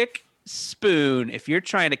Magic Spoon. If you're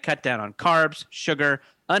trying to cut down on carbs, sugar,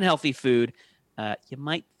 unhealthy food, you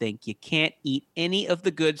might think you can't eat any of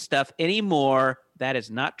the good stuff anymore. That is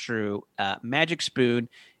not true. Magic Spoon,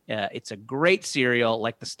 it's a great cereal,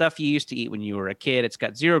 like the stuff you used to eat when you were a kid. It's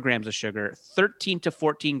got 0 grams of sugar, 13 to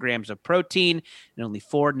 14 grams of protein, and only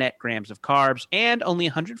 4 net grams of carbs, and only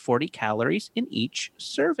 140 calories in each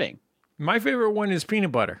serving. My favorite one is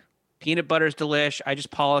peanut butter. Peanut butter's delish. I just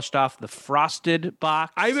polished off the Frosted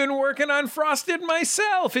box. I've been working on Frosted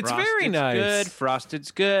myself. It's very nice. Good. Frosted's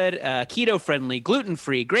good. Keto-friendly,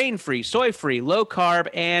 gluten-free, grain-free, soy-free, low-carb,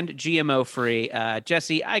 and GMO-free.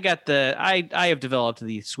 Jesse, I have developed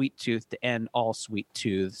the sweet tooth to end all sweet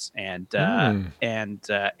tooths, and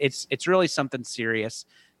it's really something serious.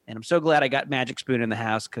 And I'm so glad I got Magic Spoon in the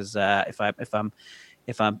house, because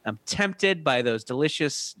if I'm tempted by those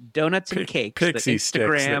delicious donuts and cakes, pixie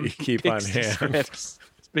sticks that you keep on hand.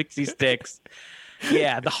 Pixie sticks.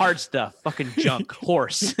 Yeah, the hard stuff, fucking junk,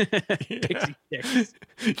 horse. Pixie sticks.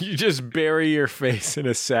 You just bury your face in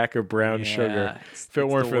a sack of brown sugar. If it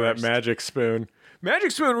weren't for that Magic Spoon.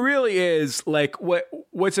 Magic Spoon really is like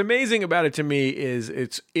what's amazing about it to me is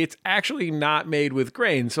it's actually not made with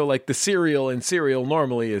grain. So like the cereal in cereal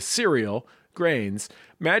normally is cereal grains.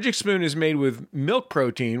 Magic Spoon is made with milk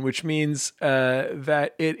protein, which means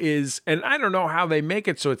that it is, and I don't know how they make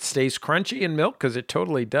it so it stays crunchy in milk, because it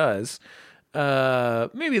totally does.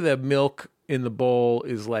 Maybe the milk in the bowl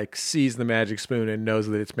is like sees the Magic Spoon and knows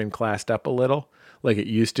that it's been classed up a little. Like it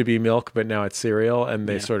used to be milk, but now it's cereal, and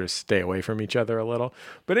they sort of stay away from each other a little.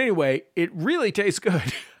 But anyway, it really tastes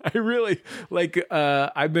good. I really like,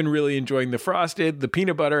 I've been really enjoying the Frosted. The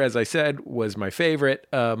peanut butter, as I said, was my favorite.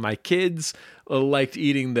 My kids liked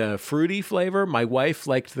eating the fruity flavor. My wife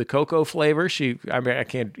liked the cocoa flavor. I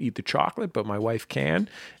can't eat the chocolate, but my wife can.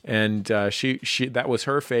 And she that was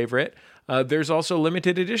her favorite. There's also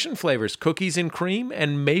limited edition flavors, cookies and cream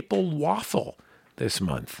and maple waffle this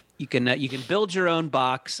month. You can build your own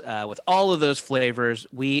box with all of those flavors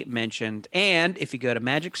we mentioned. And if you go to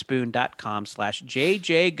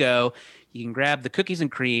magicspoon.com/JJGo, you can grab the cookies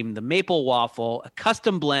and cream, the maple waffle, a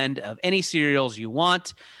custom blend of any cereals you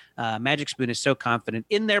want. Magic Spoon is so confident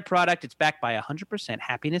in their product, it's backed by a 100%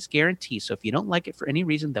 happiness guarantee. So if you don't like it for any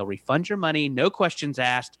reason, they'll refund your money, no questions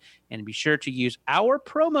asked. And be sure to use our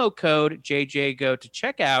promo code JJGO to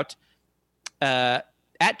check out.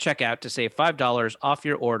 At checkout to save $5 off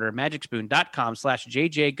your order,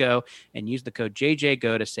 magicspoon.com/JJGO, and use the code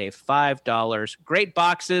JJGO to save $5. Great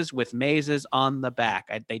boxes with mazes on the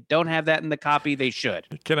back. They don't have that in the copy. They should.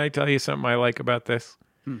 Can I tell you something I like about this?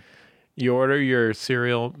 You order your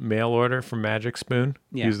cereal mail order from Magic Spoon.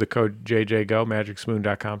 Yeah. Use the code JJGO,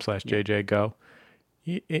 magicspoon.com/JJGO.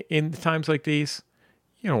 In times like these,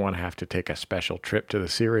 you don't want to have to take a special trip to the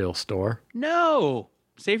cereal store. No.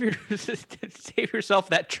 Save yourself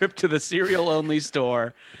that trip to the cereal-only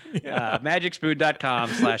store.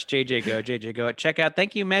 Magicspoon.com/JJGO. JJGO at checkout.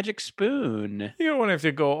 Thank you, Magic Spoon. You don't want to have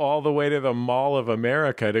to go all the way to the Mall of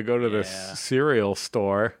America to go to the cereal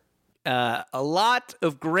store. A lot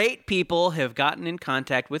of great people have gotten in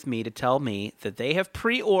contact with me to tell me that they have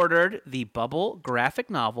pre-ordered the Bubble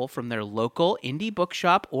graphic novel from their local indie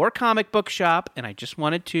bookshop or comic book shop, and I just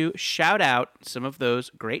wanted to shout out some of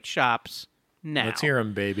those great shops now. Let's hear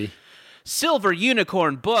them, baby. Silver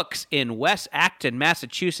Unicorn Books in West Acton,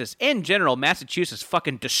 Massachusetts. In general, Massachusetts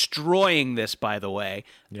fucking destroying this, by the way.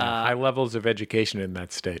 Yeah, high levels of education in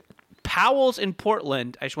that state. Powell's in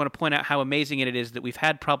Portland. I just want to point out how amazing it is that we've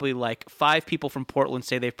had probably like 5 people from Portland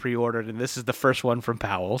say they've pre-ordered, and this is the first one from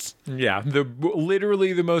Powell's. Yeah,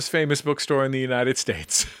 literally the most famous bookstore in the United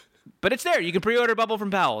States. But it's there. You can pre-order Bubble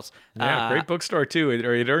from Powell's. Yeah, great bookstore, too.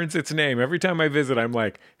 It earns its name. Every time I visit, I'm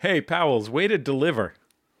like, hey, Powell's, way to deliver.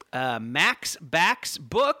 Max Bax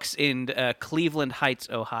Books in Cleveland Heights,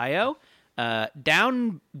 Ohio.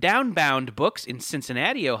 Downbound Books in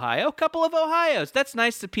Cincinnati, Ohio. A couple of Ohios. That's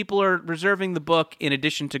nice that people are reserving the book in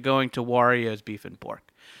addition to going to Wario's Beef and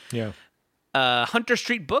Pork. Yeah. Hunter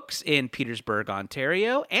Street Books in Petersburg,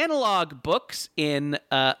 Ontario. Analog Books in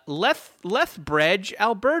Lethbridge,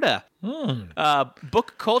 Alberta.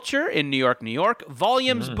 Book Culture in New York, New York.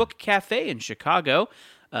 Volumes Book Cafe in Chicago.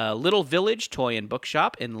 Little Village Toy and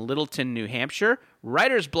Bookshop in Littleton, New Hampshire.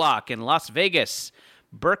 Writer's Block in Las Vegas.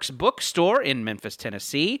 Burke's Bookstore in Memphis,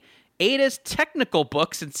 Tennessee. Ada's Technical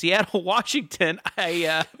Books in Seattle, Washington.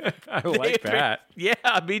 I like that. Yeah,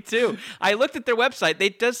 me too. I looked at their website.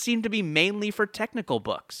 It does seem to be mainly for technical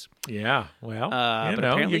books. Yeah, well,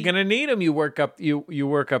 apparently- you're gonna need them. You work up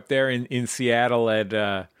there in Seattle at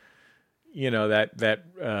that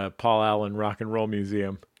Paul Allen Rock and Roll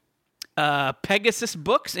Museum. Pegasus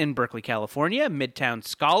Books in Berkeley, California. Midtown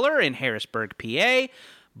Scholar in Harrisburg, PA.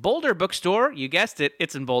 Boulder Bookstore, you guessed it,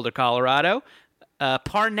 it's in Boulder, Colorado.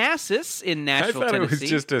 Parnassus in Nashville, I thought Tennessee. it was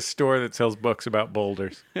just a store that sells books about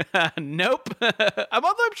boulders. Nope. I'm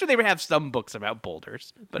sure they have some books about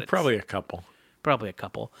boulders, but Probably a couple.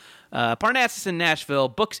 Parnassus in Nashville.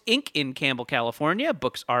 Books Inc. in Campbell, California.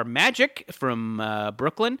 Books Are Magic from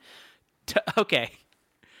Brooklyn.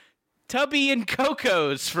 Tubby and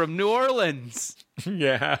Coco's from New Orleans.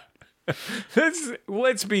 Yeah.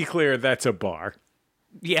 Let's be clear, that's a bar.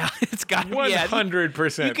 Yeah, it's got 100%.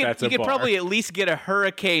 That's a bar. You could probably at least get a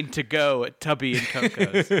hurricane to go at Tubby and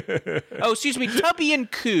Coco's. Oh, excuse me, Tubby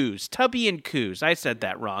and Coos. Tubby and Coos. I said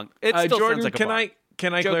that wrong. It still Jordan, sounds like a bar.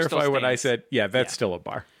 can I Joke clarify still what I stands. said? Yeah, that's still a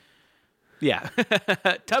bar. Yeah.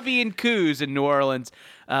 Tubby and Coos in New Orleans.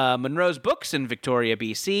 Monroe's Books in Victoria,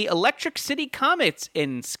 BC. Electric City Comics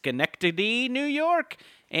in Schenectady, New York.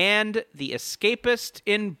 And The Escapist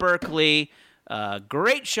in Berkeley.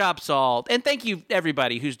 Great shops all, and thank you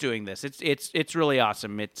everybody who's doing this. It's really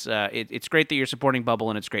awesome. It's great that you're supporting Bubble,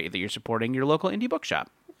 and it's great that you're supporting your local indie bookshop.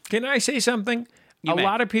 Can I say something? There's a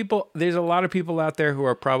lot of people out there who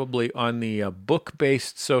are probably on the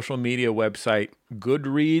book-based social media website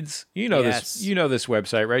Goodreads. You know this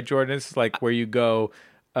website, right, Jordan? It's like where you go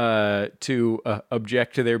to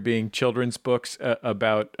object to there being children's books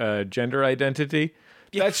about gender identity.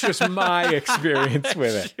 That's just my experience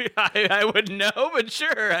with it. I would know, but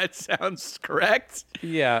sure, that sounds correct.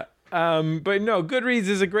 Yeah. But no, Goodreads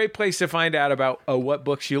is a great place to find out about what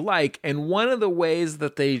books you like. And one of the ways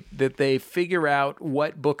that they figure out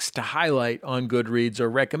what books to highlight on Goodreads or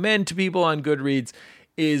recommend to people on Goodreads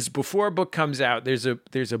is before a book comes out, there's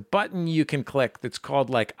a button you can click that's called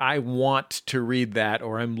like, I want to read that,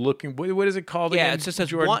 or I'm looking, what is it called again? Yeah, it just says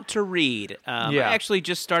Jordan? want to read. I actually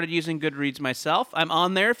just started using Goodreads myself. I'm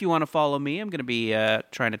on there if you want to follow me. I'm going to be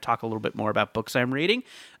trying to talk a little bit more about books I'm reading.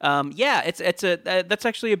 That's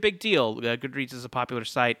actually a big deal. Goodreads is a popular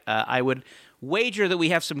site. I would wager that we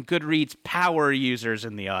have some Goodreads power users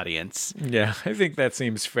in the audience. Yeah, I think that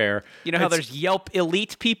seems fair. You know how there's Yelp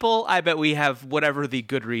elite people? I bet we have whatever the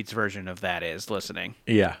Goodreads version of that is listening.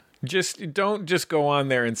 Yeah, don't just go on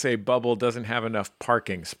there and say Bubble doesn't have enough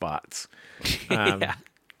parking spots. Yeah.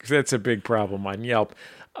 'Cause that's a big problem on Yelp.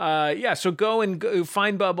 So go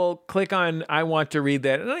find Bubble, click on I want to read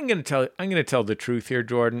that. And I'm going to tell the truth here,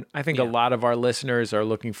 Jordan. I think a lot of our listeners are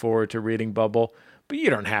looking forward to reading Bubble, but you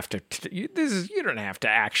don't have to you don't have to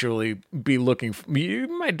actually be looking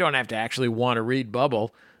don't have to actually want to read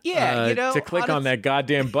Bubble. Yeah, to click on that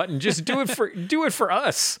goddamn button. Just do it for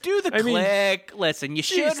us. Do the click. Listen, you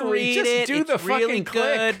should read just it. Do it's the really fucking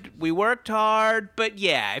click. good. We worked hard, but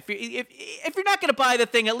yeah, if you're not gonna buy the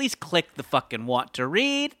thing, at least click the fucking want to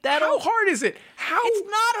read. How hard is it? It's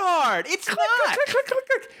not hard. It's not.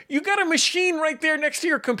 Click. You got a machine right there next to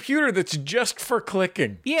your computer that's just for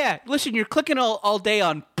clicking. Yeah, listen, you're clicking all day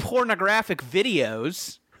on pornographic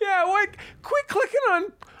videos. Yeah, quit clicking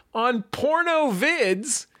on porno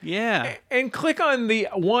vids. Yeah. And click on the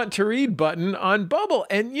want to read button on Bubble.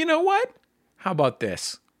 And you know what? How about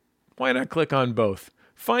this? Why not click on both?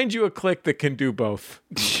 Find you a click that can do both.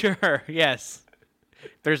 Sure, yes.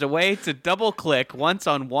 There's a way to double click once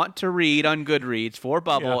on want to read on Goodreads for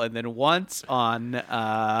Bubble, and then once on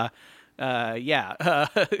hot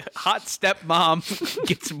stepmom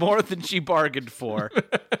gets more than she bargained for.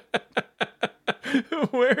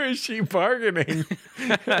 Where is she bargaining?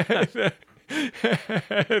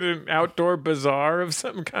 At an outdoor bazaar of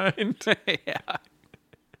some kind? Yeah.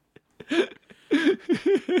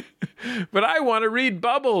 But I want to read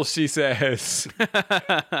Bubble, she says.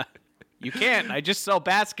 You can't. I just sell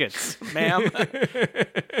baskets, ma'am.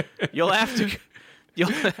 You'll have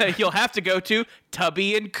to go to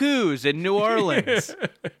Tubby and Coos in New Orleans.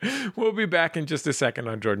 We'll be back in just a second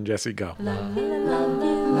on Jordan Jesse Go.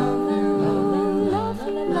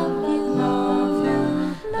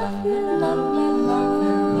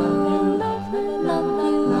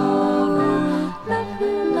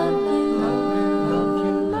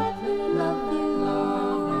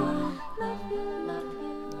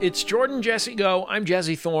 It's Jordan Jesse Go. I'm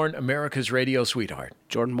Jesse Thorne, America's radio sweetheart.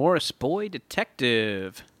 Jordan Morris, boy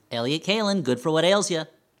detective. Elliott Kalan, good for what ails you.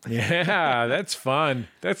 Yeah, that's fun.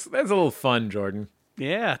 That's a little fun, Jordan.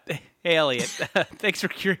 Yeah. Hey, Elliot. Thanks for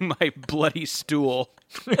curing my bloody stool.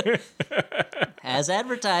 As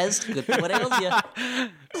advertised, good for what ails you.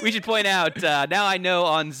 We should point out, now I know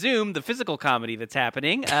on Zoom, the physical comedy that's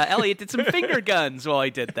happening, Elliot did some finger guns while he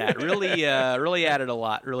did that. Really added a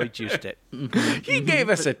lot, really juiced it. He gave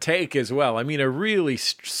us a take as well. I mean, a really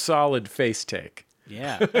solid face take.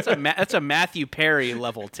 Yeah, that's a Matthew Perry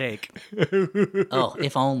level take. Oh,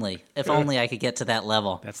 if only I could get to that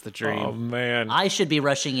level. That's the dream. Oh, man. I should be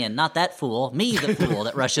rushing in, not that fool. Me, the fool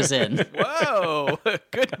that rushes in. Whoa,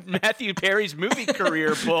 good Matthew Perry's movie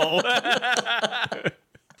career pull. I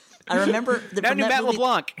remember now new Matt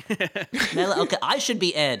LeBlanc. Okay, I should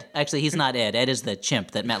be Ed. Actually, he's not Ed. Ed is the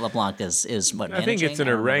chimp that Matt LeBlanc is what managing? I think it's an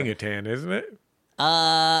orangutan, isn't it?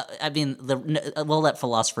 I mean, we'll let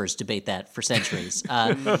philosophers debate that for centuries.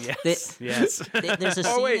 Yes. There's a scene.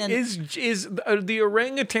 Oh wait, is the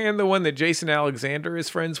orangutan the one that Jason Alexander is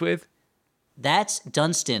friends with? That's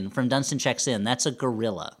Dunstan from Dunstan Checks In. That's a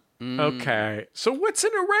gorilla. Okay, so what's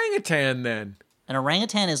an orangutan then? An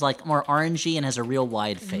orangutan is like more orangey and has a real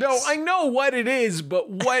wide face. No, I know what it is, but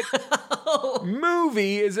what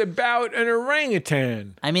movie is about an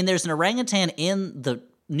orangutan? I mean, there's an orangutan in the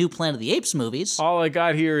new Planet of the Apes movies. All I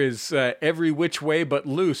got here is Every Which Way But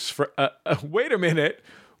Loose. Wait a minute.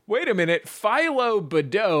 Philo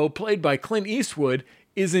Badeau, played by Clint Eastwood,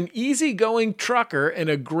 is an easygoing trucker and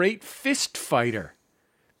a great fist fighter.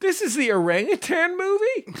 This is the orangutan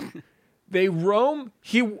movie? They roam.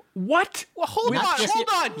 What? Well, hold on,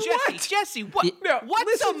 Jesse. What?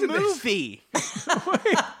 What's a movie?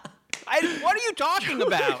 What are you talking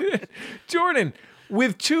about? Jordan,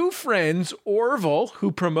 with two friends, Orville,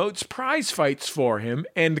 who promotes prize fights for him,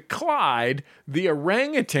 and Clyde, the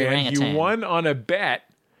orangutan he won on a bet,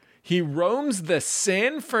 he roams the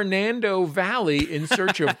San Fernando Valley in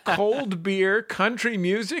search of cold beer, country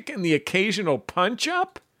music, and the occasional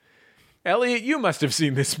punch-up? Elliot, you must have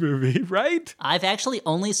seen this movie, right? I've actually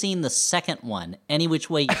only seen the second one, Any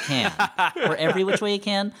Which Way You Can, or Every Which Way You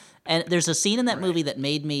Can. And there's a scene in that movie that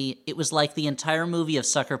made me, it was like the entire movie of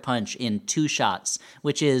Sucker Punch in 2 shots,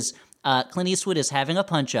 which is Clint Eastwood is having a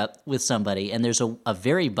punch-up with somebody, and there's a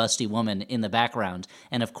very busty woman in the background.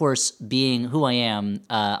 And of course, being who I am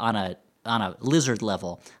on a lizard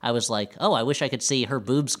level, I was like, oh, I wish I could see her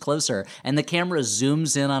boobs closer. And the camera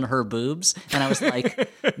zooms in on her boobs, and I was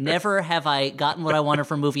like, never have I gotten what I wanted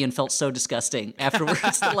from a movie and felt so disgusting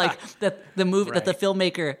afterwards. Like that the movie that the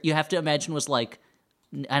filmmaker, you have to imagine, was like,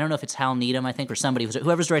 I don't know if it's Hal Needham, I think, or somebody,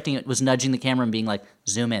 whoever's directing it was nudging the camera and being like,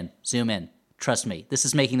 zoom in, Trust me, this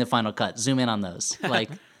is making the final cut. Zoom in on those. Like,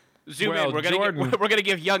 Zoom Well, in. We're Jordan- gonna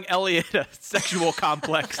give young Elliott a sexual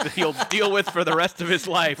complex that he'll deal with for the rest of his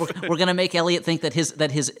life. we're gonna make Elliott think that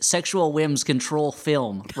his sexual whims control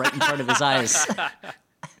film right in front of his eyes.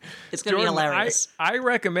 It's gonna be Jordan, hilarious. I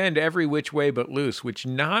recommend Every Which Way But Loose, which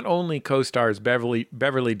not only co-stars Beverly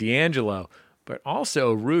D'Angelo, but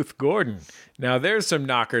also Ruth Gordon. Now, there's some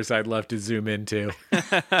knockers I'd love to zoom into.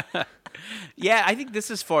 Yeah, I think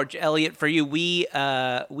this is for Elliot. For you, we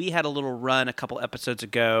had a little run a couple episodes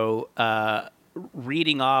ago,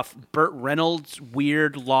 reading off Burt Reynolds'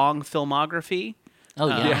 weird long filmography. Oh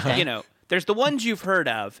yeah, okay. You know, there's the ones you've heard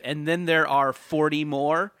of, and then there are 40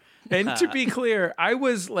 more. And to be clear, I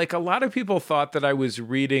was like, a lot of people thought that I was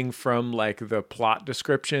reading from like the plot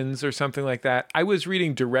descriptions or something like that. I was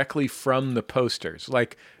reading directly from the posters.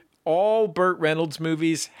 Like, all Burt Reynolds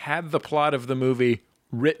movies had the plot of the movie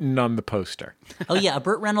written on the poster. Oh yeah, a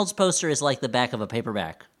Burt Reynolds poster is like the back of a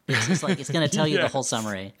paperback. It's like it's going to tell you the whole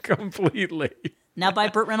summary. Completely. Now, by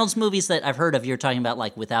Burt Reynolds movies that I've heard of, you're talking about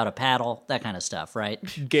like Without a Paddle, that kind of stuff, right?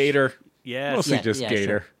 Gator. Yes. Mostly Yeah, just yeah, Gator.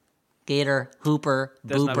 sure. Gator, Hooper,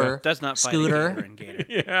 Booper, Does not fight Scooter, a gator and gator.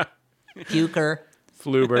 Yeah. Puker,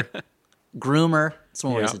 Fluber. Groomer. It's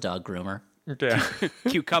one where he's Yeah. a dog groomer. Yeah.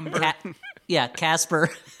 Cucumber. Yeah, Casper.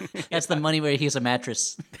 That's the money where he's a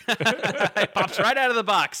mattress. It pops right out of the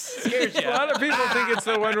box. Scares A you. lot of people think it's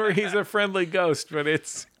the one where he's a friendly ghost, but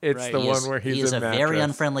it's Right. the He one is- where he's he is a mattress. very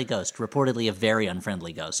unfriendly ghost. Reportedly a very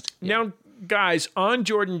unfriendly ghost. Now, guys, on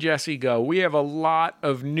Jordan Jesse Go, we have a lot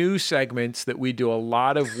of new segments that we do a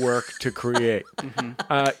lot of work to create.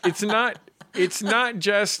 It's not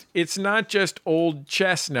just old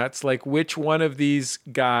chestnuts. Like, which one of these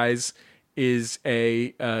guys is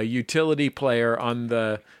a utility player on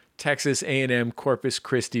the Texas A&M Corpus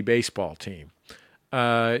Christi baseball team?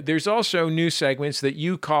 There's also new segments that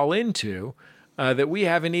you call into that we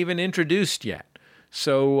haven't even introduced yet.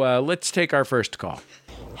 So let's take our first call.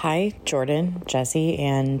 Hi, Jordan, Jesse,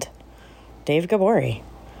 and Dave Gabori.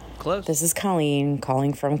 Close. This is Colleen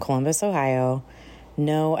calling from Columbus, Ohio.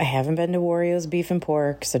 No, I haven't been to Wario's Beef and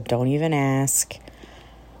Pork, so don't even ask.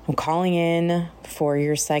 I'm calling in for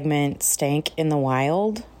your segment, Stank in the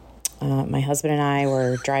Wild. My husband and I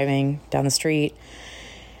were driving down the street,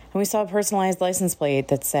 and we saw a personalized license plate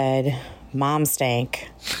that said, Mom Stank.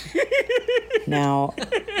 Now,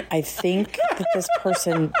 I think that this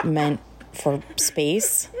person meant for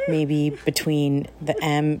space, maybe between the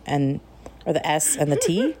M or the S and the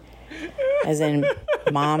T, as in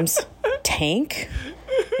Mom's Tank.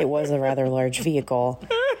 It was a rather large vehicle,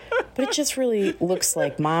 but it just really looks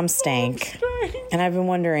like Mom Stank. And I've been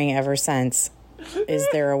wondering ever since, is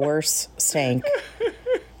there a worse stank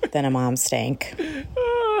than a Mom Stank?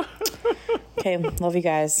 Okay, love you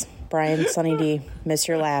guys. Brian, Sunny D, miss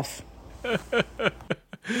your laugh.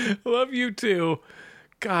 Love you too.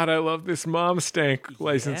 God, I love this Mom Stank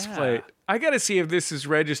license Yeah. plate. I got to see if this is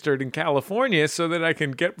registered in California so that I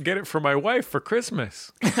can get it for my wife for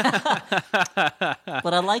Christmas.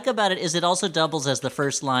 What I like about it is it also doubles as the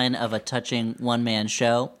first line of a touching one-man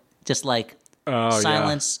show. Just like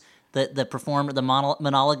silence, the performer, the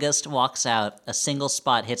monologuist walks out, a single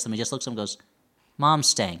spot hits them, he just looks at them and goes, Mom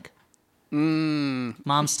stank.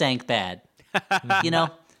 Mom stank bad. You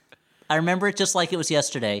know, I remember it just like it was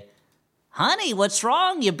yesterday. Honey, what's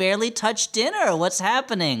wrong? You barely touched dinner. What's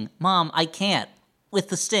happening? Mom, I can't. With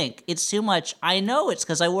the stink. It's too much. I know it's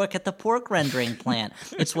because I work at the pork rendering plant.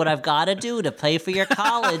 It's what I've got to do to pay for your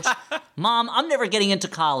college. Mom, I'm never getting into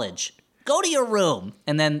college. Go to your room.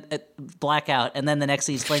 And then blackout. And then the next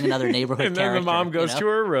scene he's playing another neighborhood And then character. the mom goes to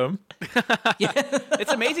her room.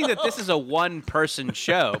 It's amazing that this is a one-person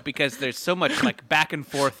show because there's so much like back and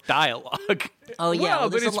forth dialogue. Oh, yeah. Well,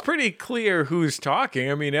 but there's a it's pretty clear who's talking.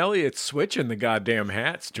 I mean, Elliott's switching the goddamn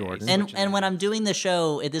hats, Jordan. And when I'm doing the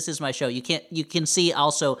show, this is my show. You can see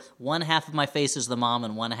also one half of my face is the mom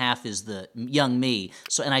and one half is the young me.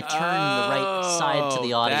 So and I turn the right side to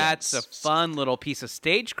the audience. That's a fun little piece of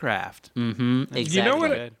stagecraft.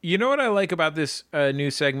 Exactly. You know what I like about this new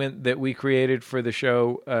segment that we created for the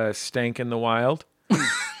show, Stank in the Wild?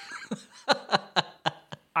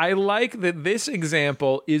 I like that this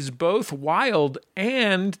example is both wild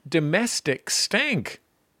and domestic stank.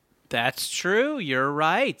 That's true. You're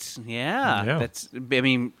right. Yeah. That's. I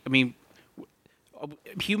mean,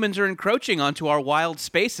 humans are encroaching onto our wild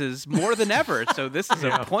spaces more than ever. So this is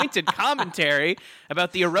a pointed commentary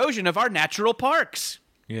about the erosion of our natural parks.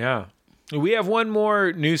 Yeah. We have one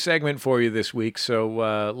more new segment for you this week,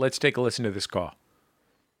 so let's take a listen to this call.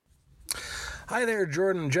 Hi there,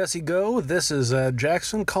 Jordan and Jesse Go. This is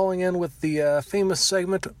Jackson calling in with the famous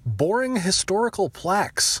segment, Boring Historical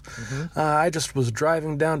Plaques. I just was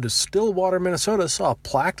driving down to Stillwater, Minnesota, saw a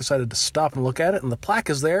plaque, decided to stop and look at it, and the plaque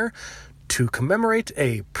is there to commemorate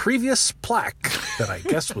a previous plaque that I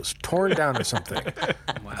guess was torn down or something.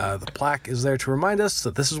 The plaque is there to remind us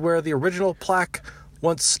that this is where the original plaque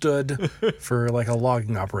once stood for like a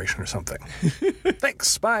logging operation or something.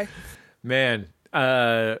 Thanks, bye. Man,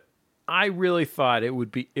 I really thought it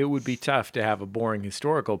would be tough to have a boring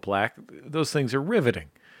historical plaque. Those things are riveting.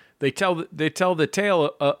 They tell the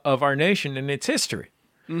tale of our nation and its history.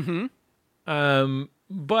 But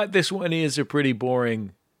this one is a pretty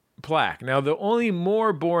boring plaque. Now, the only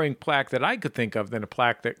more boring plaque that I could think of than a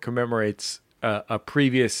plaque that commemorates a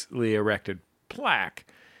previously erected plaque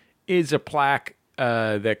is a plaque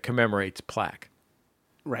that commemorates plaque.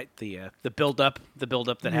 Right, the buildup that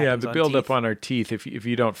happens. Yeah, the buildup teeth. on our teeth if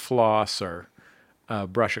you don't floss or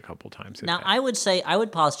brush a couple times. Now, I would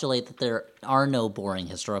postulate that there are no boring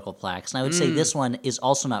historical plaques, and I would say this one is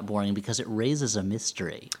also not boring because it raises a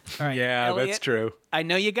mystery. All right, Yeah, Elliott, that's true. I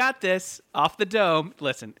know you got this off the dome.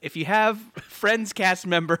 Listen, if you have Friends cast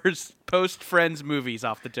members post Friends movies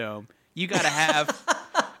off the dome, you got to have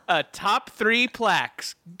a top 3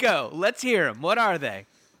 plaques. Go, let's hear them. What are they?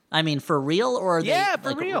 I mean, for real, or are Yeah,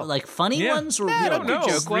 they for real. like funny ones or Nah, real don't do ones?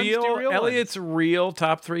 joke ones, do real Elliott's real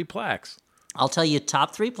top 3 plaques. I'll tell you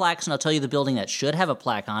top 3 plaques, and I'll tell you the building that should have a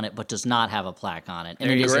plaque on it but does not have a plaque on it. And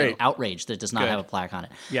There it you is go. an outrage that it does not Good. have a plaque on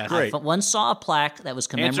it. Yes. Great. I once saw a plaque that was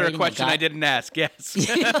commemorating Answer a question guy. I didn't ask. Yes.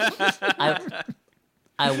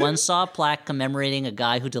 I once saw a plaque commemorating a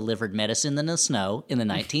guy who delivered medicine in the snow in the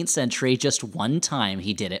 19th century. Just one time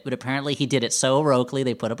he did it, but apparently he did it so heroically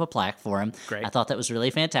they put up a plaque for him. Great. I thought that was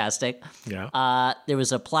really fantastic. Yeah. There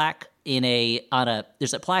was a plaque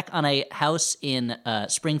there's a plaque on a house in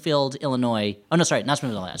Springfield, Illinois. Oh no, sorry, not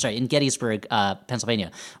Springfield, Illinois. Sorry, in Gettysburg, Pennsylvania,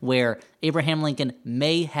 where Abraham Lincoln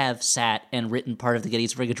may have sat and written part of the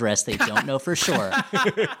Gettysburg Address. They don't know for sure,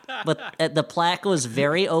 but the plaque was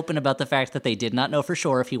very open about the fact that they did not know for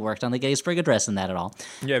sure if he worked on the Gettysburg Address and that at all.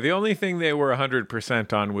 Yeah, the only thing they were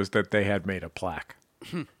 100% on was that they had made a plaque.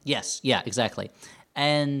 Yes, yeah, exactly.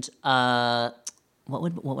 And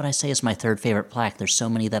what would I say is my third favorite plaque? There's so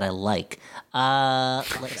many that I like.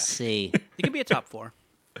 Let's see. You can be a top 4.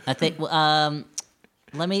 I think. Do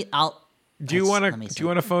Do you want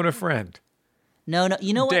to phone a friend? No.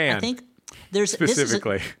 You know what? Dan, I think there's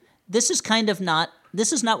specifically. This is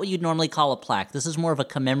not what you'd normally call a plaque. This is more of a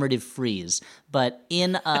commemorative frieze. But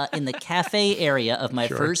in the cafe area of my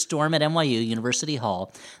first dorm at NYU, University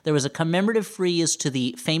Hall, there was a commemorative frieze to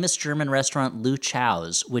the famous German restaurant Lou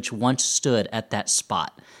Chow's, which once stood at that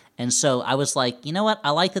spot. And so I was like, you know what?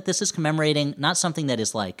 I like that this is commemorating not something that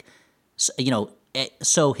is like,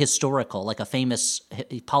 so historical, like a famous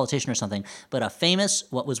politician or something, but a famous,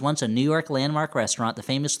 what was once a New York landmark restaurant, the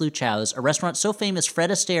famous Lou Chow's, a restaurant so famous Fred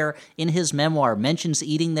Astaire, in his memoir, mentions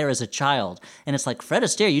eating there as a child. And it's like, Fred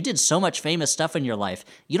Astaire, you did so much famous stuff in your life.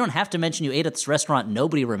 You don't have to mention you ate at this restaurant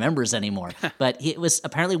nobody remembers anymore. But it was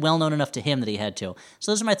apparently well known enough to him that he had to.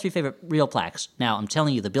 So those are my 3 favorite real plaques. Now, I'm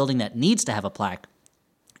telling you, the building that needs to have a plaque,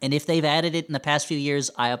 and if they've added it in the past few years,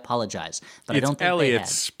 I apologize. But I don't think Elliott's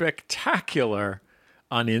they spectacular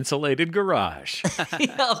uninsulated garage.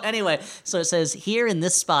 have. Anyway, so it says, here in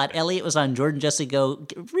this spot, Elliott was on Jordan Jesse Go,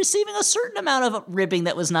 receiving a certain amount of ribbing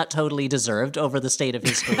that was not totally deserved over the state of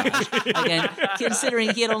his garage. Again, considering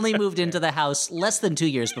he had only moved into the house less than 2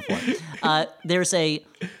 years before. There's a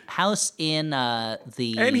house in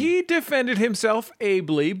the... And he defended himself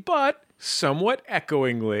ably, but somewhat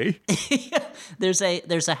echoingly. There's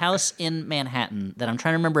a house in Manhattan that I'm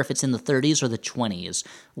trying to remember if it's in the 30s or the 20s,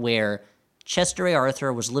 where Chester A.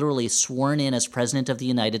 Arthur was literally sworn in as president of the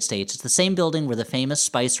United States. It's the same building where the famous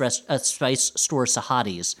spice store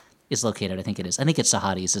Sahadi's is located. I think it is. I think it's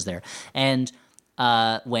Sahadi's is there. And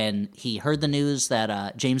when he heard the news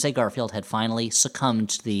that James A. Garfield had finally succumbed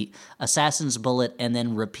to the assassin's bullet and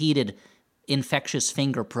then repeated infectious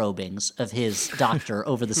finger probings of his doctor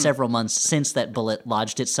over the several months since that bullet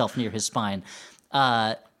lodged itself near his spine,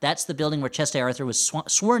 that's the building where Chester A. Arthur was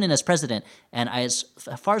sworn in as president. And as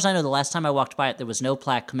far as I know, the last time I walked by it, there was no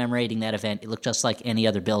plaque commemorating that event. It looked just like any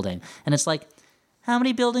other building. And it's like, how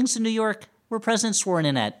many buildings in New York were presidents sworn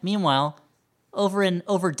in at? Meanwhile,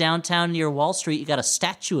 over downtown near Wall Street, you got a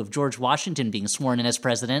statue of George Washington being sworn in as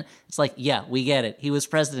president. It's like, yeah, we get it. He was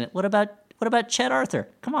president. What about What about Chet Arthur?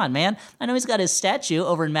 Come on, man. I know he's got his statue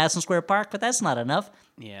over in Madison Square Park, but that's not enough.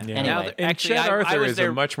 Yeah. Anyway. And Chet Arthur is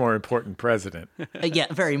a much more important president. Yeah,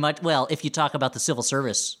 very much. Well, if you talk about the civil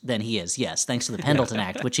service, then he is, yes, thanks to the Pendleton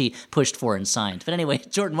Act, which he pushed for and signed. But anyway,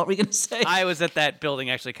 Jordan, what were you going to say? I was at that building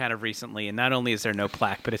actually kind of recently, and not only is there no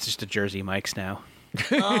plaque, but it's just a Jersey Mike's now.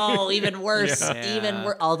 Oh, even worse. Yeah. Even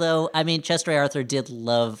worse. Although, I mean, Chester A. Arthur did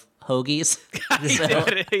love hoagies. So.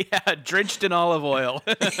 Yeah, drenched in olive oil.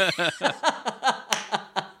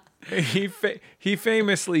 He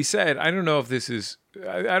famously said, I don't know if this is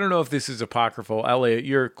apocryphal. Elliott,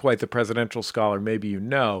 you're quite the presidential scholar. Maybe you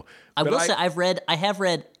know. I will say I have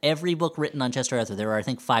read every book written on Chester Arthur. There are, I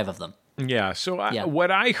think, 5 of them. Yeah. So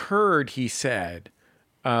what I heard he said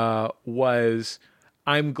was,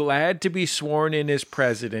 I'm glad to be sworn in as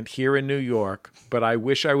president here in New York, but I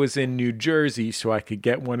wish I was in New Jersey so I could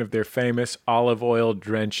get one of their famous olive oil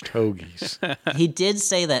drenched hoagies. He did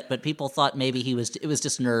say that, but people thought maybe it was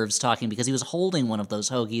just nerves talking because he was holding one of those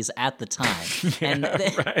hoagies at the time.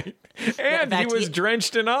 Right. And he was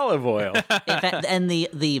drenched in olive oil. In fact, and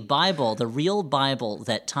the Bible, the real Bible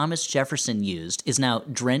that Thomas Jefferson used, is now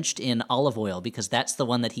drenched in olive oil because that's the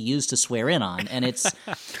one that he used to swear in on. And it's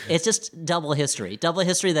just double history. Double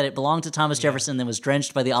history that it belonged to Thomas Jefferson, then was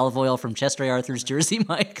drenched by the olive oil from Chester A. Arthur's Jersey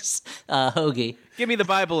Mike's hoagie. Give me the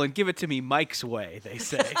Bible and give it to me Mike's way, they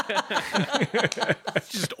say. It's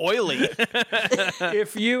just oily.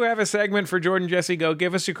 If you have a segment for Jordan Jesse Go,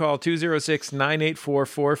 give us a call,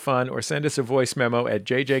 206-984-4FUN, or send us a voice memo at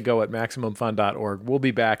jjgo@MaximumFun.org. We'll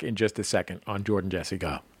be back in just a second on Jordan Jesse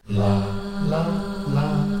Go.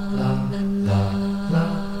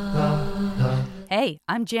 Hey,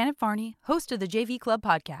 I'm Janet Varney, host of the JV Club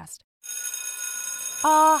podcast.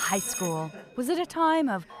 High school. Was it a time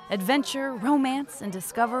of adventure, romance, and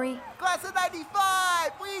discovery? Class of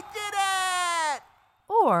 95! We did it!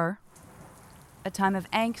 Or a time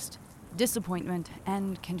of angst, disappointment,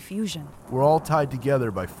 and confusion? We're all tied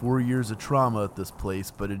together by 4 years of trauma at this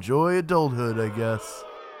place, but enjoy adulthood, I guess.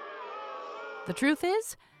 The truth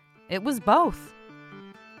is, it was both.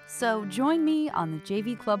 So join me on the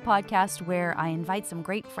JV Club podcast, where I invite some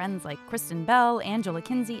great friends like Kristen Bell, Angela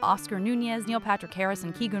Kinsey, Oscar Nunez, Neil Patrick Harris,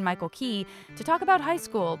 and Keegan-Michael Key to talk about high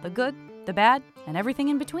school, the good, the bad, and everything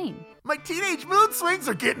in between. My teenage mood swings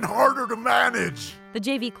are getting harder to manage. The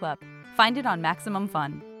JV Club. Find it on Maximum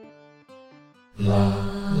Fun.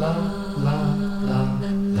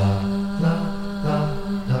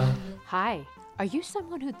 Hi. Are you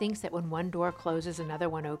someone who thinks that when one door closes, another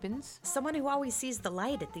one opens? Someone who always sees the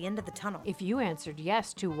light at the end of the tunnel. If you answered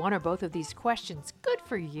yes to one or both of these questions, good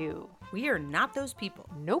for you. We are not those people.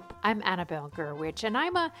 Nope. I'm Annabelle Gurwitch, and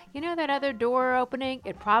I'm that other door opening,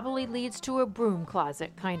 it probably leads to a broom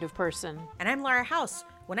closet kind of person. And I'm Laura House.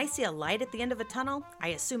 When I see a light at the end of a tunnel, I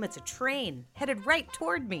assume it's a train headed right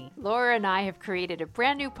toward me. Laura and I have created a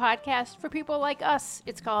brand new podcast for people like us.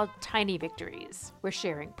 It's called Tiny Victories. We're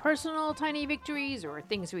sharing personal tiny victories or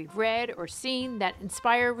things we've read or seen that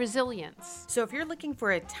inspire resilience. So if you're looking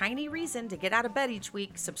for a tiny reason to get out of bed each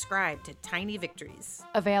week, subscribe to Tiny Victories.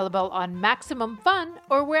 Available on Maximum Fun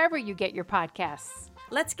or wherever you get your podcasts.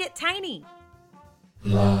 Let's get tiny.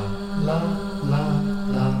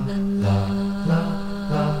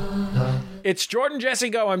 It's Jordan Jesse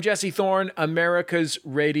Go. I'm Jesse Thorne, America's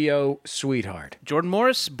radio sweetheart. Jordan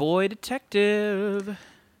Morris, boy detective.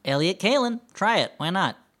 Elliott Kalan. Try it. Why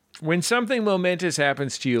not? When something momentous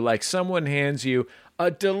happens to you, like someone hands you a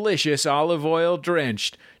delicious olive oil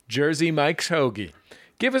drenched Jersey Mike's hoagie,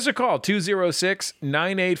 give us a call,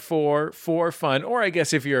 206-984-4FUN, or I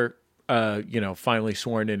guess if you're finally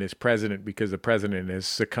sworn in as president because the president has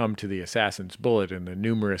succumbed to the assassin's bullet and the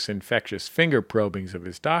numerous infectious finger probings of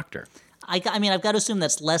his doctor. I mean, I've got to assume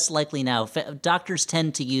that's less likely now. Doctors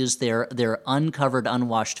tend to use their uncovered,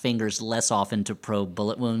 unwashed fingers less often to probe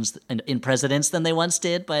bullet wounds in presidents than they once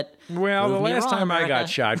did, but... Well, the last time America. I got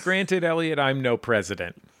shot, granted, Elliott, I'm no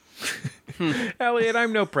president. Elliott,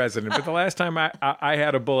 I'm no president, but the last time I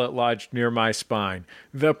had a bullet lodged near my spine,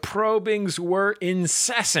 the probings were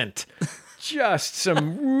incessant. Just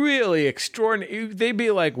some really extraordinary... They'd be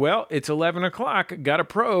like, well, it's 11 o'clock, got to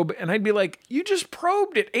probe. And I'd be like, you just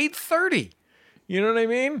probed at 8:30. You know what I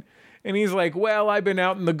mean? And he's like, well, I've been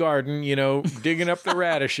out in the garden, digging up the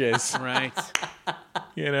radishes. Right.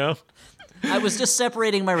 I was just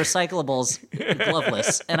separating my recyclables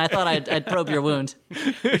gloveless, and I thought I'd probe your wound.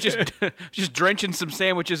 just drenching some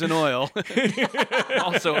sandwiches in oil.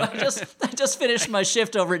 Also, I just finished my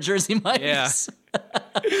shift over at Jersey Mike's. Yeah.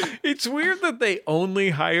 It's weird that they only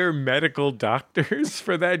hire medical doctors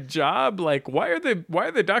for that job. Like, why are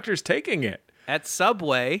the doctors taking it? at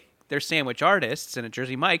Subway, they're sandwich artists, and at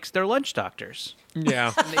Jersey Mike's, they're lunch doctors.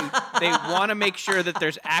 Yeah. They want to make sure that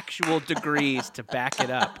there's actual degrees to back it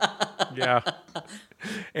up. Yeah.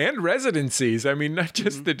 And residencies. I mean, not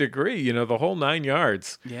just the degree, the whole 9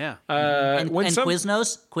 yards. Yeah. And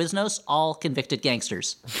Quiznos, all convicted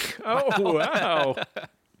gangsters. Oh, wow.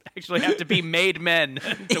 Actually have to be made men.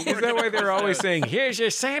 Is that why they're always saying, here's your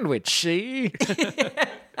sandwich, see?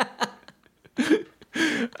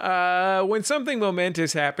 When something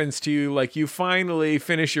momentous happens to you, like you finally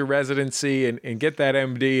finish your residency and get that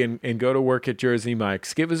MD and go to work at Jersey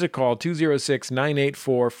Mike's, give us a call,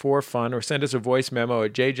 206-984-4FUN, or send us a voice memo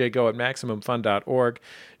at jjgo@maximumfun.org,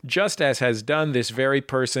 just as has done this very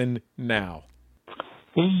person now.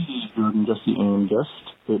 Hey, Jordan, Jesse, and guest.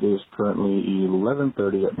 It is currently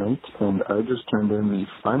 11:30 at night, and I just turned in the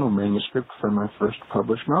final manuscript for my first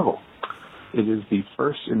published novel. It is the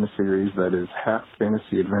first in the series that is half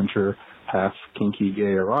fantasy adventure, half kinky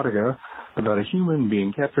gay erotica, about a human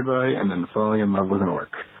being captured by and then falling in love with an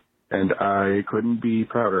orc. And I couldn't be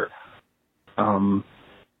prouder. I'm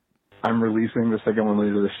releasing the second one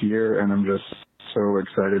later this year, and I'm just so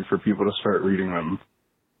excited for people to start reading them.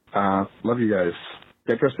 Love you guys.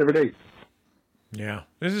 Get dressed every day. Yeah,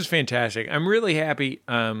 this is fantastic. I'm really happy.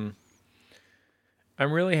 I'm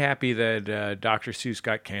really happy that Dr. Seuss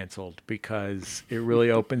got canceled, because it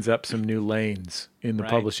really opens up some new lanes in the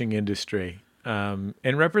publishing industry. And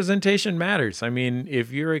representation matters. I mean,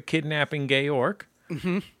 if you're a kidnapping gay orc,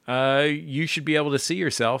 you should be able to see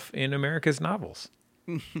yourself in America's novels.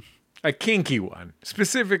 A kinky one,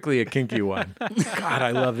 specifically a kinky one. God, I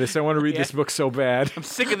love this. I want to read this book so bad. I'm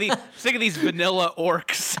sick of these vanilla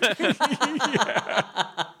orcs.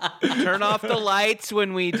 Turn off the lights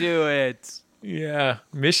when we do it. Yeah,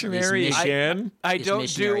 missionary again. I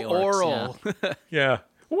don't do oral. Yeah. Yeah.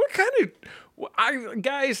 What kind of...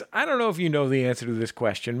 guys, I don't know if you know the answer to this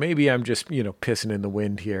question. Maybe I'm just, pissing in the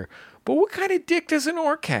wind here. But what kind of dick does an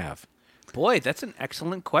orc have? Boy, that's an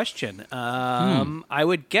excellent question. I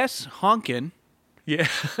would guess honkin'. Yeah.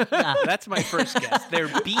 That's my first guess. They're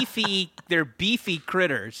beefy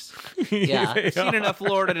critters. Yeah. I've seen enough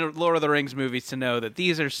Lord of the Rings movies to know that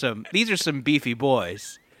these are some beefy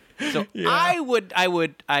boys. So I would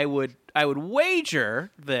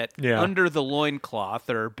wager that under the loincloth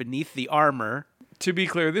or beneath the armor. To be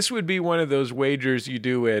clear, this would be one of those wagers you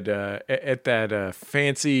do at that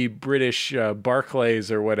fancy British Barclays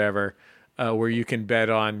or whatever, where you can bet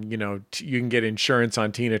on, you can get insurance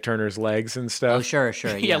on Tina Turner's legs and stuff. Oh, sure.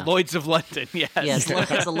 Yeah, Lloyd's of London. Yes. Yes,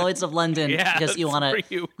 it's the Lloyd's of London, because you want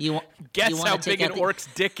to guess how big an orc's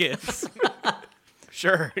dick is.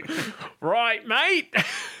 Sure. Right, mate.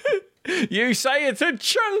 You say it's a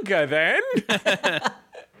chunker then.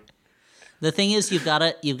 The thing is, you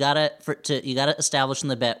gotta establish in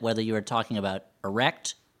the bet whether you are talking about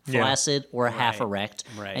erect, flaccid, or half erect,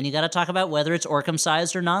 and you got to talk about whether it's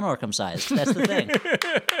Orcumcised or non-Orcumcised. That's the thing.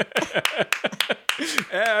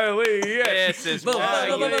 Elliott. This is why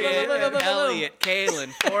you get Elliott Kalan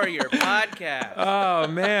for your podcast. Oh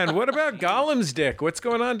man, what about Gollum's dick? What's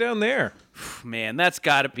going on down there? Man, that's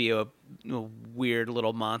got to be a weird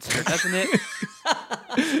little monster, doesn't it?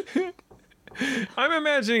 I'm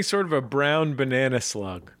imagining sort of a brown banana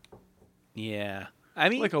slug. Yeah. I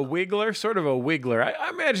mean, like a wiggler, sort of a wiggler. I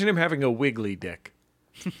imagine him having a wiggly dick.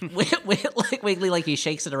 Like wiggly, like he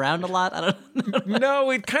shakes it around a lot? I don't know.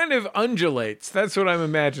 No, it kind of undulates. That's what I'm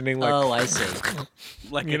imagining. Like, oh, I see.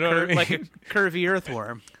 Like like a curvy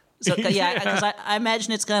earthworm. So yeah, because I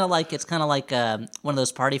imagine it's kind of like one of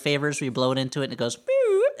those party favors where you blow it into it and it goes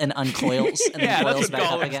and uncoils and then coils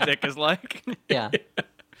back up again. Gollum's dick is like. Yeah.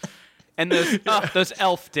 And those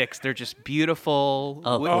elf dicks, they're just beautiful.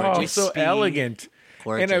 Oh, gorgeous. So elegant.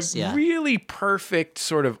 Gorgeous, and a really perfect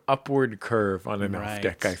sort of upward curve on an elf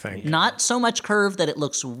dick, I think. Not so much curve that it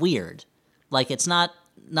looks weird. Like it's not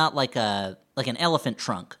like an elephant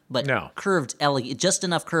trunk, but curved, elegant, just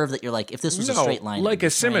enough curve that you're like, if this was a straight line, like a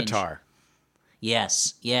scimitar.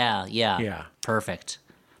 Yes, yeah. Perfect.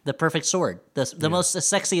 The perfect sword. The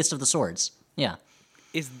sexiest of the swords. Yeah.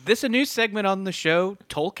 Is this a new segment on the show,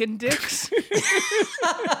 Tolkien Dicks?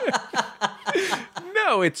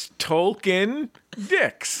 No, it's Tolkien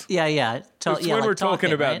Dicks. Yeah. It's when we're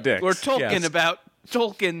talking about right? dicks. We're talking about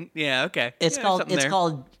Tolkien. Yeah, okay. It's called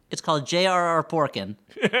J.R.R. Porkin.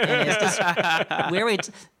 And it's just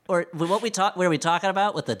where are we talking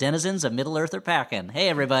about with the denizens of Middle Earth are packing? Hey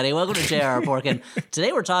everybody, welcome to J.R.R. Porkin.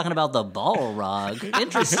 Today we're talking about the Balrog.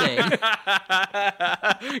 Interesting.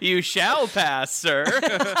 You shall pass, sir.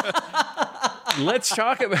 Let's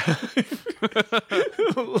talk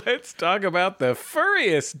about the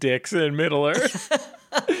furriest dicks in Middle Earth.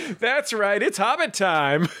 That's right. It's Hobbit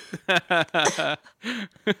time.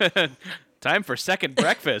 Time for second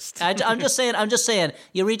breakfast. I'm just saying.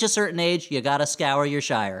 You reach a certain age, you gotta scour your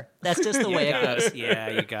shire. That's just the way it goes. Yeah,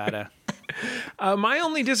 you gotta. My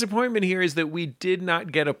only disappointment here is that we did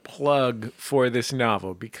not get a plug for this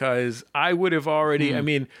novel, because I would have already, I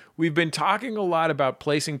mean, we've been talking a lot about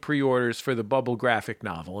placing pre-orders for the Bubble graphic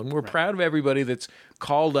novel, and we're proud of everybody that's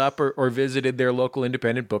called up or visited their local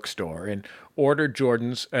independent bookstore and ordered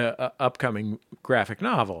Jordan's upcoming graphic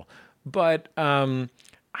novel. But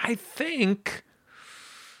I think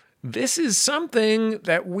this is something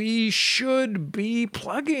that we should be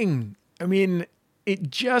plugging. I mean,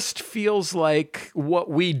 it just feels like what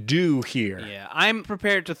we do here. Yeah, I'm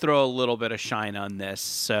prepared to throw a little bit of shine on this.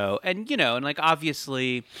 So, and like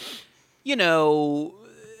obviously, there's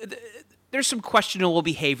some questionable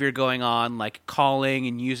behavior going on, like calling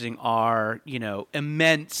and using our,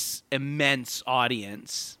 immense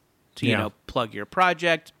audience to, plug your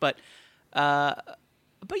project. But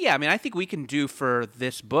yeah, I mean, I think we can do for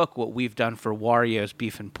this book what we've done for Wario's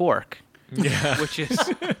Beef and Pork. Yeah. Which is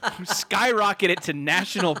skyrocket it to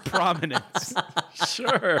national prominence.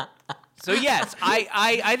 Sure. So yes,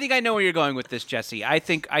 I think I know where you're going with this, Jesse. I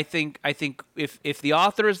think if the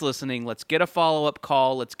author is listening, let's get a follow-up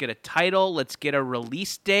call, let's get a title, let's get a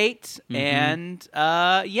release date, and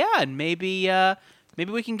maybe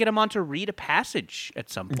we can get him on to read a passage at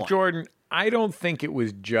some point. Jordan, I don't think it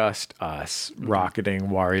was just us rocketing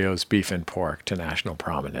Wario's Beef and Pork to national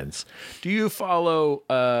prominence. Do you follow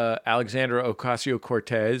Alexandra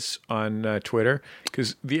Ocasio-Cortez on Twitter?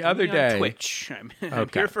 Because the other day... on Twitch. I'm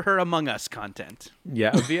here for her Among Us content.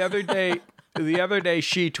 Yeah, the other day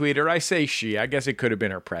she tweeted, I say she, I guess it could have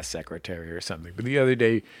been her press secretary or something, but the other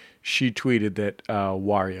day she tweeted that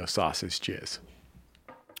Wario sauce is jizz.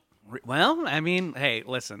 Well, I mean, hey,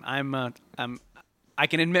 listen, I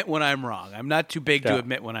can admit when I'm wrong. I'm not too big to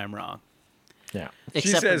admit when I'm wrong. Yeah.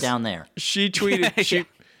 Except for down there. She tweeted,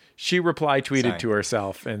 she reply tweeted to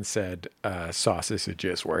herself and said, sauce is a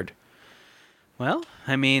jizz word. Well,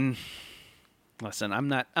 I mean, listen, I'm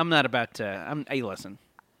not about to, hey, listen,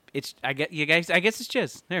 I guess it's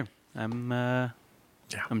jizz. There.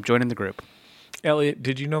 I'm joining the group. Elliott,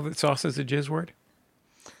 did you know that sauce is a jizz word?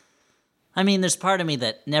 I mean, there's part of me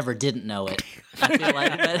that never didn't know it. I feel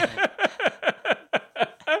like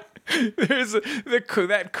there's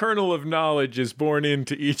that kernel of knowledge is born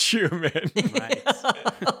into each human. Right.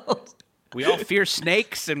 We all fear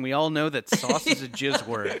snakes, and we all know that sauce is a jizz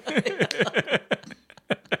word.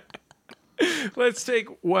 Let's take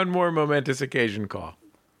one more momentous occasion call.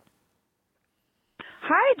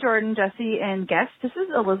 Hi, Jordan, Jesse, and guests. This is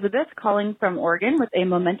Elizabeth calling from Oregon with a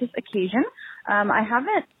momentous occasion. I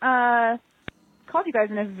haven't called you guys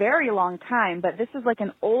in a very long time, but this is like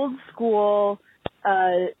an old school,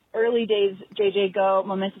 early days JJ Go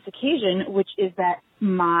momentous occasion, which is that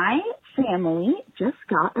my family just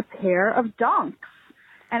got a pair of donks.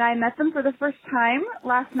 And I met them for the first time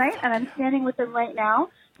last night, and I'm standing with them right now.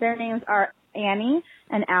 Their names are Annie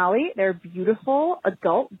and Allie. They're beautiful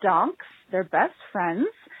adult donks. They're best friends.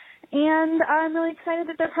 And I'm really excited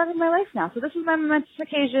that they're part of my life now. So this is my momentous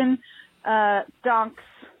occasion, donks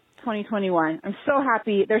 2021. I'm so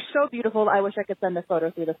happy. They're so beautiful. I wish I could send a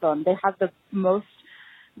photo through the phone. They have the most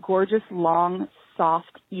gorgeous, long,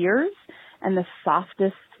 soft ears and the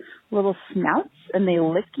softest little snouts, and they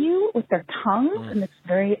lick you with their tongues, and it's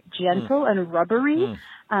very gentle and rubbery,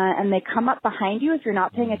 and they come up behind you if you're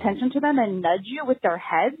not paying attention to them and nudge you with their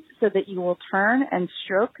heads so that you will turn and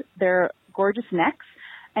stroke their gorgeous necks,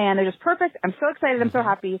 and they're just perfect. I'm so excited. I'm so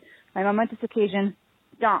happy. My momentous occasion,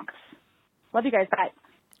 donks. Love you guys. Bye.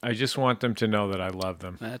 I just want them to know that I love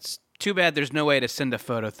them. That's too bad there's no way to send a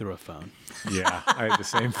photo through a phone. Yeah, I had the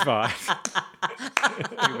same thought.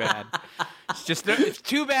 Too bad. It's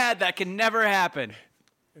too bad that can never happen.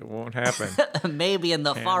 It won't happen. Maybe in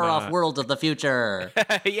the far-off world of the future.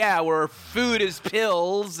 Yeah, where food is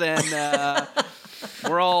pills and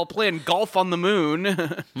we're all playing golf on the moon.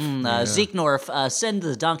 Zeke North, send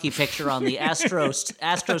the donkey picture on the Astro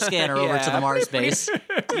scanner over to the Mars base.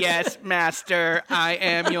 Yes, master, I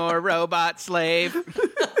am your robot slave.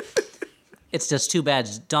 It's just too bad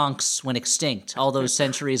donks went extinct all those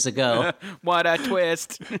centuries ago. What a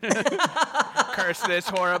twist. Curse this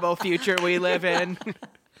horrible future we live in.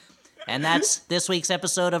 And that's this week's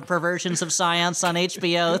episode of Perversions of Science on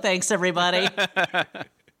HBO. Thanks, everybody.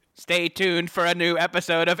 Stay tuned for a new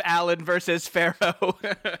episode of Alan versus Pharaoh.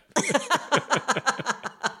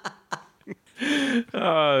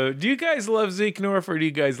 Do you guys love Zeke North or do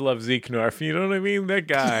you guys love Zeke North? You know what I mean? That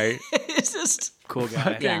guy. It's just cool guy.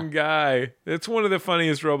 Fucking guy. It's one of the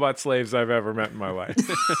funniest robot slaves I've ever met in my life.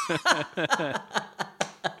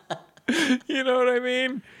 You know what I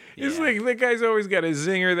mean? It's like the guy's always got a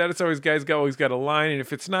zinger. That's always guy's always got a line. And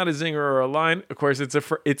if it's not a zinger or a line, of course it's a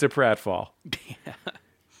pratfall. Yeah.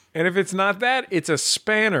 And if it's not that, it's a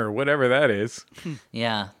spanner, whatever that is.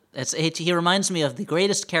 Yeah. He reminds me of the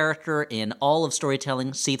greatest character in all of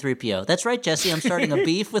storytelling, C-3PO. That's right, Jesse. I'm starting a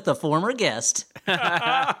beef with a former guest. Ooh,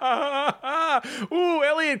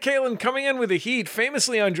 Elliott Kalan coming in with the heat,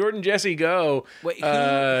 famously on Jordan Jesse Go. Wait,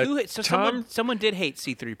 who so someone did hate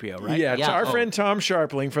C-3PO, right? Yeah, our friend Tom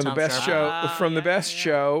Sharpling from the best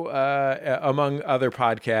show, among other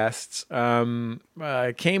podcasts,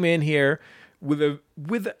 came in here with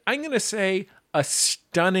I'm going to say a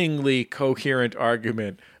stunningly coherent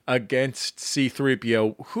argument against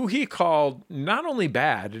C-3PO, who he called not only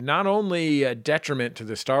bad, not only a detriment to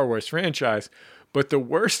the Star Wars franchise, but the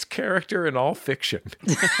worst character in all fiction.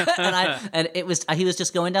 and he was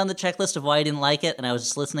just going down the checklist of why I didn't like it, and I was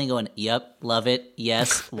just listening, going, "Yep, love it,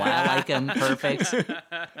 yes, why I like him, perfect."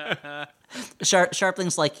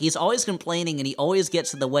 Sharpling's like, he's always complaining, and he always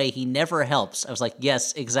gets in the way. He never helps. I was like,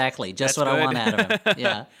 yes, exactly, just what I want out of him.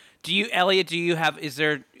 Yeah. Elliot?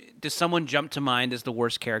 Does someone jump to mind as the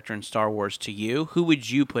worst character in Star Wars to you? Who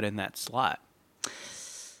would you put in that slot?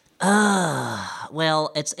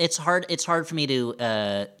 Well, it's hard for me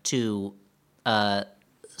to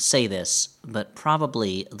say this, but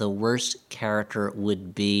probably the worst character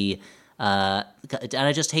would be, and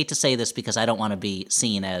I just hate to say this because I don't want to be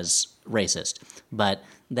seen as racist, but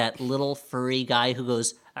that little furry guy who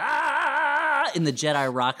goes in the Jedi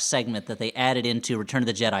Rock segment that they added into Return of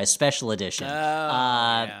the Jedi Special Edition.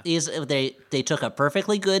 They took a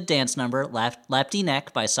perfectly good dance number, Lapty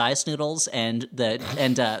Neck by Cy Snoodles and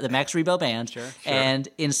the Max Rebo Band, and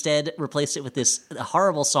instead replaced it with this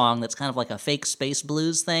horrible song that's kind of like a fake space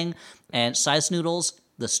blues thing. And Cy Snoodles,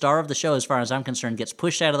 the star of the show, as far as I'm concerned, gets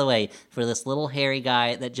pushed out of the way for this little hairy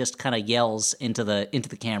guy that just kind of yells into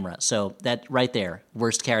the camera. So that right there,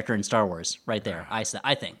 worst character in Star Wars, right there. I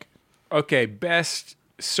think. Okay, best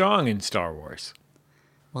song in Star Wars.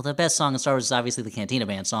 Well, the best song in Star Wars is obviously the Cantina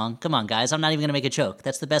Band song. Come on, guys! I'm not even going to make a joke.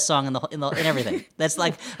 That's the best song in everything. That's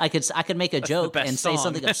like I could make a joke and say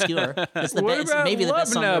something obscure. It's the best, maybe the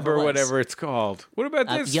best song ever or whatever it's called. What about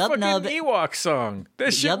this fucking Ewok song?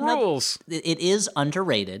 That shit rules. It is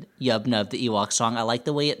underrated. Yub Nub, the Ewok song. I like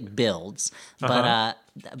the way it builds, but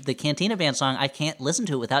the Cantina Band song, I can't listen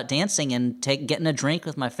to it without dancing and getting a drink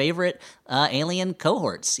with my favorite alien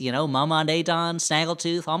cohorts. You know, Mama and Adon,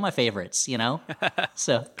 Snaggletooth, all my favorites. You know,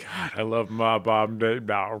 so. God, I love Ma Bomb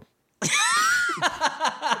Now.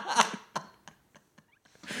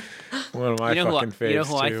 One of my fucking faves. You know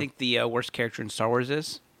who too. I think the worst character in Star Wars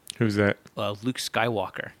is? Who's that? Luke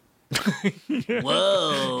Skywalker.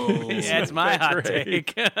 Whoa! Yeah, it's my hot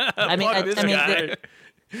take. I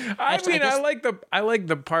like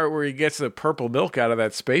the part where he gets the purple milk out of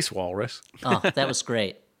that space walrus. Oh, that was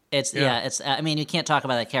great. I mean, you can't talk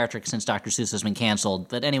about that character since Dr. Seuss has been canceled.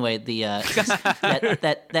 But anyway, the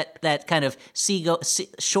that kind of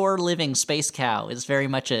shore living space cow is very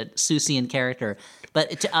much a Seussian character.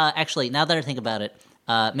 But actually, now that I think about it,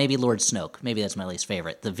 maybe Lord Snoke. Maybe that's my least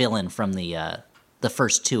favorite. The villain from the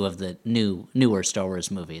first two of the newer Star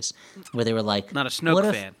Wars movies, where they were like, not a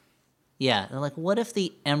Snoke fan. Yeah, they're like, what if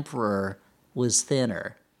the Emperor was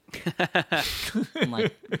thinner? I'm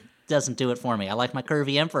like, doesn't do it for me. I like my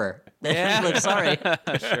curvy Emperor. Yeah. Like, sorry.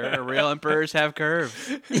 Sure, real emperors have curves.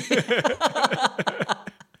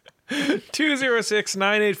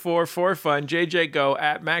 206-984-4FUN, JJGo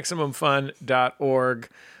at MaximumFun.org.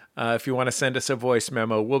 If you want to send us a voice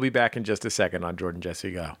memo, we'll be back in just a second on Jordan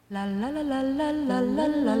Jesse Go.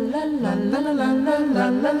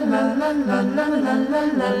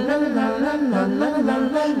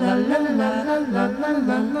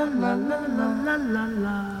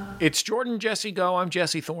 It's Jordan Jesse Go. I'm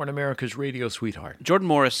Jesse Thorne, America's radio sweetheart. Jordan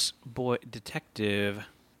Morris, boy detective.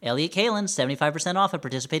 Elliott Kalan, 75% off at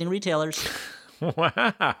participating retailers.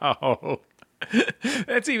 Wow.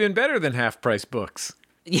 That's even better than half-price books.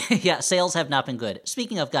 Yeah, sales have not been good.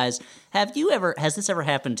 Speaking of, guys, has this ever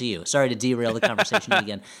happened to you? Sorry to derail the conversation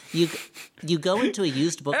again. You go into a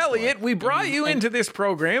used bookstore. Elliot, we brought you into this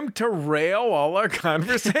program to rail all our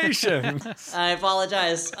conversations. I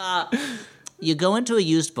apologize. You go into a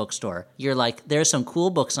used bookstore. You're like, there's some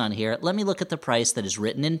cool books on here. Let me look at the price that is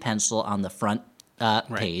written in pencil on the front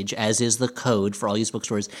page, as is the code for all used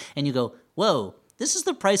bookstores. And you go, whoa, this is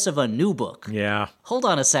the price of a new book. Yeah. Hold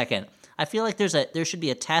on a second. I feel like there should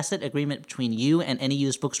be a tacit agreement between you and any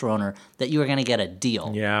used bookstore owner that you are going to get a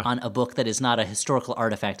deal on a book that is not a historical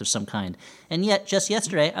artifact of some kind. And yet, just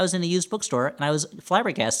yesterday, I was in a used bookstore and I was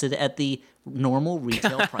flabbergasted at the normal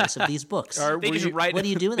retail price of these books. What do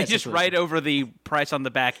you do with that They just situation? write over the price on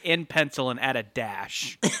the back in pencil and add a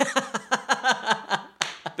dash.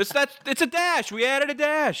 It's a dash. We added a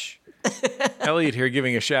dash. Elliott here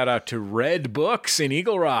giving a shout out to Red Books in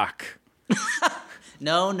Eagle Rock.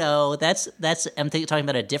 No, that's I'm talking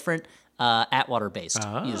about a different Atwater-based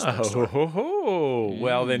used bookstore.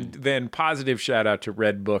 Well, then positive shout out to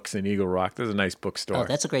Red Books in Eagle Rock. There's a nice bookstore. Oh,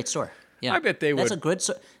 that's a great store. Yeah, I bet they would. That's a good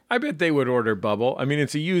store. I bet they would order Bubble. I mean,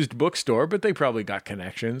 it's a used bookstore, but they probably got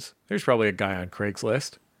connections. There's probably a guy on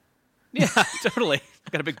Craigslist. Yeah, totally.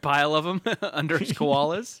 Got a big pile of them under his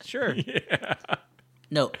koalas. Sure. Yeah.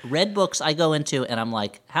 No, Red Books I go into and I'm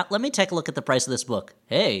like, let me take a look at the price of this book.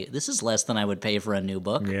 Hey, this is less than I would pay for a new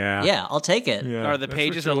book. Yeah, I'll take it. Yeah, Are the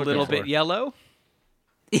pages a little bit yellow?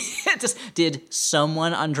 Did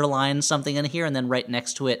someone underline something in here and then right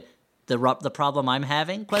next to it, the problem I'm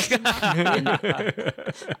having? Question mark?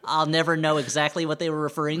 I'll never know exactly what they were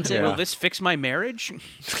referring to. Yeah. Will this fix my marriage?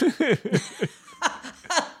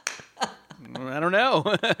 I don't know.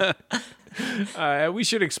 We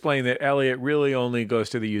should explain that Elliott really only goes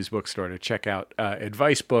to the used bookstore to check out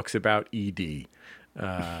advice books about ED.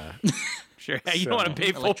 Sure, you don't want to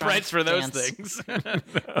pay full price for those things.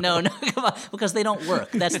 No, come on, because they don't work.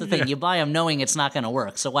 That's the thing. You buy them knowing it's not going to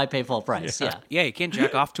work, so why pay full price? Yeah, you can't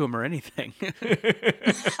jack off to them or anything.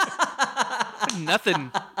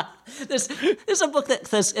 Nothing. There's a book that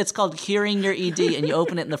says it's called Curing Your ED, and you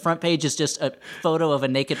open it, and the front page is just a photo of a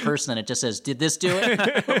naked person, and it just says, "Did this do it?"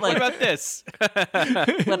 What about this? Turn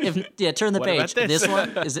the What page. about this? This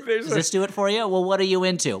one does this do it for you? Well, what are you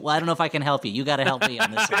into? Well, I don't know if I can help you. You got to help me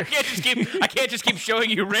on this one. I can't just keep showing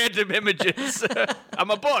you random images. I'm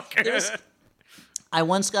a book. I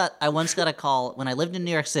once got a call when I lived in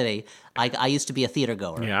New York City. I used to be a theater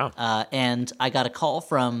goer. Yeah. And I got a call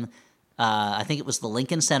from I think it was the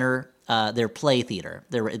Lincoln Center, their play theater.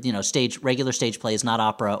 Their regular stage plays, not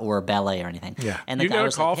opera or ballet or anything. Yeah. And the guy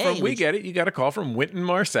was like, "Hey, we get it. You got a call from Wynton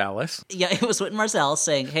Marsalis. Yeah, it was Wynton Marsalis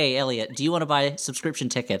saying, "Hey, Elliott, do you want to buy subscription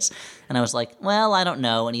tickets?" And I was like, "Well, I don't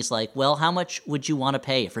know." And he's like, "Well, how much would you want to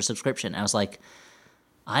pay for subscription?" And I was like,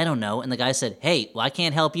 "I don't know." And the guy said, "Hey, well, I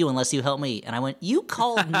can't help you unless you help me." And I went, "You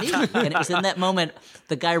called me." And it was in that moment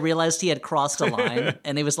the guy realized he had crossed a line,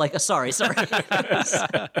 and he was like, sorry.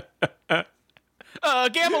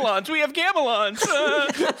 Gamelons. We have gamelons.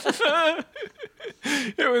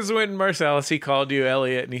 It was Wynton Marsalis. He called you,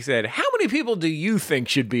 Elliott, and he said, "How many people do you think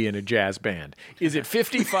should be in a jazz band? Is it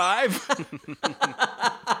 55?"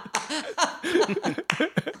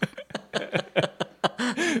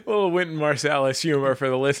 Little Wynton Marsalis humor for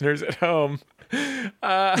the listeners at home.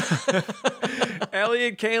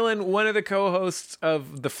 Elliott Kalan, one of the co-hosts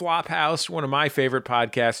of The Flophouse, one of my favorite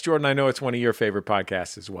podcasts. Jordan, I know it's one of your favorite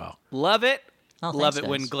podcasts as well. Love it. Oh, Love thanks, it guys.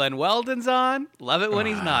 when Glenn Weldon's on. Love it when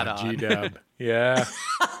he's not on. G-dub. Yeah.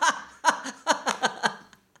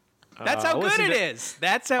 That's how good it is.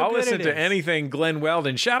 That's how I'll good it is. listen to anything Glenn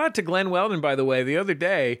Weldon. Shout out to Glenn Weldon, by the way. The other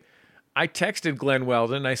day, I texted Glenn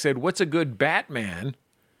Weldon. I said, "What's a good Batman?"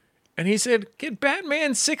 And he said, "Get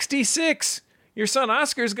Batman 66. Your son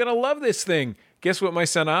Oscar's going to love this thing." Guess what my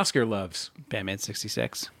son Oscar loves? Batman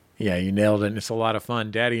 66. Yeah, you nailed it. And it's a lot of fun.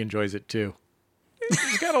 Daddy enjoys it, too.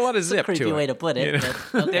 It's got a lot of zip to it. Creepy way to put it. You know?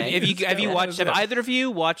 But, okay. Have either of you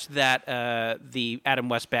watched that the Adam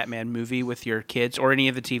West Batman movie with your kids or any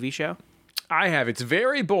of the TV show? I have. It's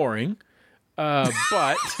very boring,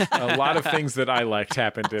 but a lot of things that I liked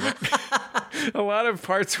happened in it. A lot of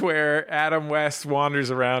parts where Adam West wanders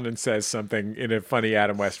around and says something in a funny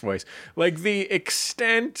Adam West voice. Like the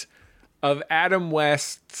extent of Adam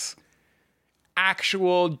West's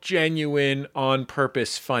actual, genuine,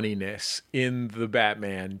 on-purpose funniness in the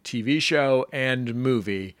Batman TV show and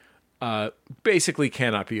movie basically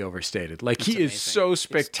cannot be overstated. Like, he is so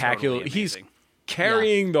spectacular. Totally He's amazing.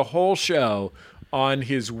 carrying the whole show on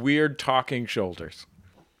his weird talking shoulders.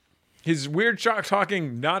 His weird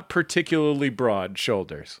talking, not particularly broad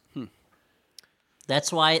shoulders.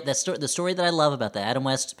 That's why the story that I love about the Adam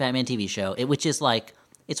West Batman TV show, which is like,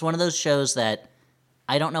 it's one of those shows that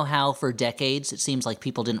I don't know how for decades it seems like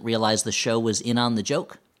people didn't realize the show was in on the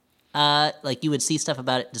joke. Like, you would see stuff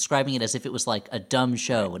about it describing it as if it was like a dumb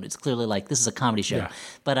show, and it's clearly like, this is a comedy show. Yeah.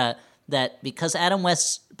 But that because Adam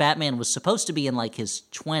West's Batman was supposed to be in like his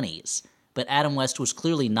 20s but Adam West was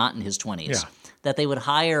clearly not in his 20s. Yeah. That they would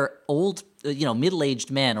hire old, middle-aged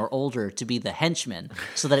men or older to be the henchmen,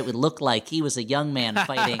 so that it would look like he was a young man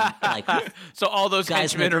fighting like. So all those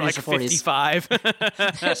guys henchmen are like 55.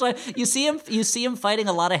 That's why you see him fighting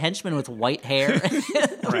a lot of henchmen with white hair,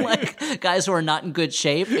 like guys who are not in good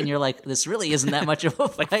shape, and you're like, this really isn't that much of a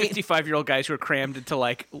fight. Like 55-year-old guys who are crammed into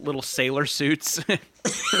like little sailor suits, or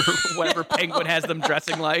whatever Penguin has them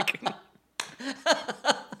dressing like.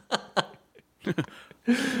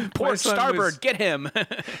 Port starboard, get him.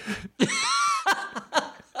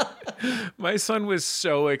 My son was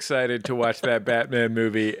so excited to watch that Batman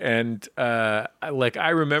movie, and I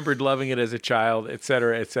remembered loving it as a child, et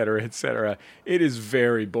cetera, et cetera, et cetera. It is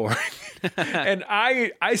very boring. And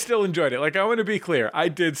I still enjoyed it. Like, I want to be clear, I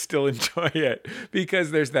did still enjoy it, because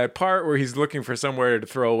there's that part where he's looking for somewhere to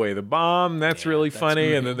throw away the bomb. That's really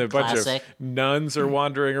funny. And then a bunch of nuns are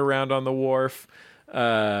wandering around on the wharf.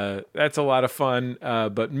 That's a lot of fun,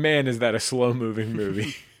 but man, is that a slow-moving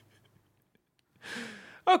movie.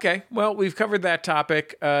 Okay, well, we've covered that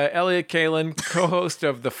topic. Elliott Kalan, co-host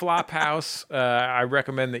of The Flophouse. I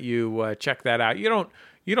recommend that you check that out. You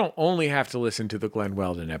don't only have to listen to the Glenn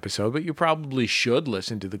Weldon episode, but you probably should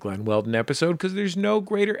listen to the Glenn Weldon episode, because there's no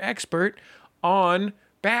greater expert on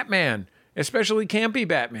Batman, especially campy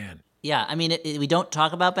Batman. Yeah, I mean, we don't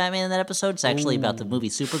talk about Batman in that episode. It's actually about the movie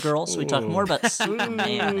Supergirl, so we talk more about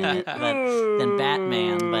Superman in it than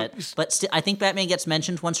Batman. But I think Batman gets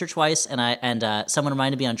mentioned once or twice, and someone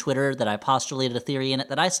reminded me on Twitter that I postulated a theory in it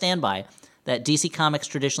that I stand by, that DC Comics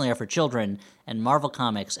traditionally are for children, and Marvel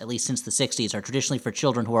Comics, at least since the 60s, are traditionally for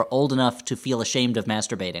children who are old enough to feel ashamed of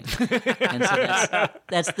masturbating. And so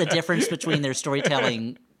that's the difference between their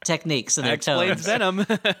storytelling techniques and their explains tones. Venom.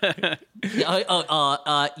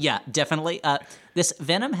 Yeah, definitely. This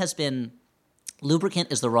Venom has been,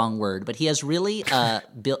 lubricant is the wrong word, but he has really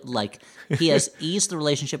he has eased the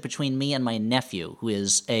relationship between me and my nephew, who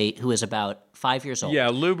is about 5 years old. Yeah,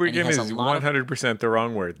 lubricant is 100% the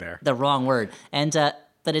wrong word there. The wrong word. And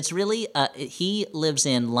but it's really he lives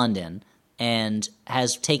in London and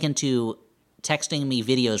has taken to texting me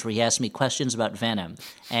videos where he asks me questions about Venom,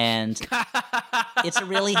 and it's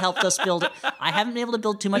really helped us build. I haven't been able to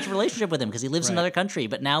build too much of a relationship with him because he lives in another country,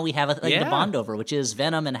 but now we have a thing to bond over, which is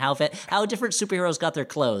Venom and how different superheroes got their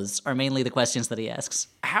clothes are mainly the questions that he asks.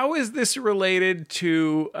 How is this related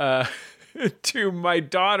to to my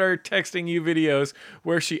daughter texting you videos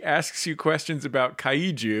where she asks you questions about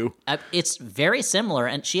kaiju? It's very similar,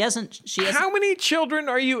 and she hasn't. How many children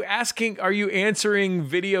are you answering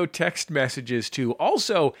video text messages to?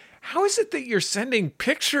 Also, how is it that you're sending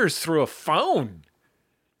pictures through a phone?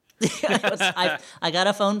 I got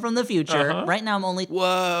a phone from the future. Uh-huh. Right now I'm only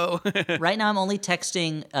right now I'm only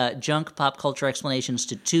texting junk pop culture explanations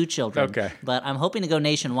to 2 children. Okay. But I'm hoping to go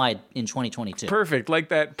nationwide in 2022. Perfect. Like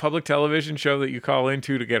that public television show that you call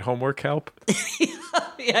into to get homework help.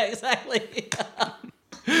 Yeah, exactly.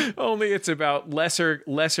 Only it's about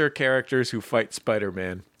lesser characters who fight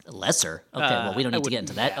Spider-Man. Lesser? Okay, well, we don't need to get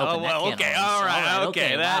into that. Okay, all right,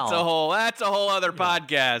 okay. That's a whole other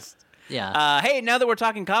podcast. Yeah. Hey, now that we're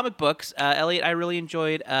talking comic books, Elliot, I really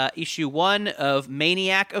enjoyed issue 1 of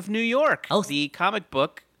Maniac of New York, the comic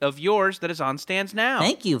book of yours that is on stands now.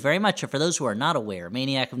 Thank you very much. For those who are not aware,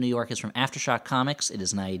 Maniac of New York is from Aftershock Comics. It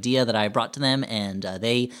is an idea that I brought to them, and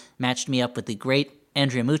they matched me up with the great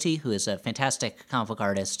Andrea Muti, who is a fantastic comic book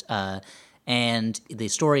artist. And the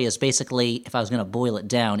story is basically, if I was going to boil it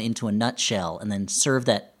down into a nutshell and then serve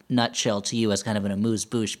that nutshell to you as kind of an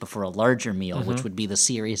amuse-bouche before a larger meal, which would be the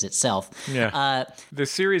series itself. Yeah. The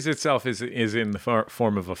series itself is in the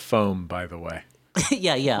form of a foam, by the way.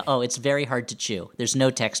 Yeah. Oh, it's very hard to chew. There's no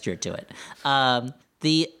texture to it.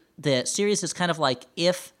 The series is kind of like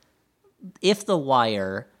if The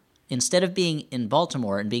Wire, instead of being in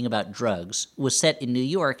Baltimore and being about drugs, was set in New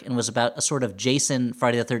York and was about a sort of Jason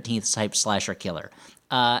Friday the 13th type slasher killer.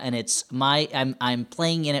 And it's I'm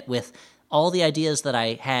playing in it with all the ideas that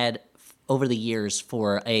I had over the years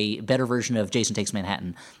for a better version of Jason Takes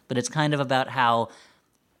Manhattan. But it's kind of about how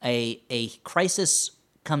a crisis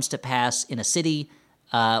comes to pass in a city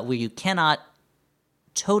where you cannot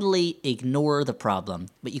totally ignore the problem,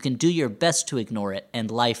 but you can do your best to ignore it, and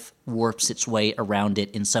life warps its way around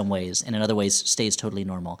it in some ways, and in other ways stays totally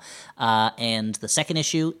normal. And the second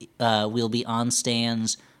issue will be on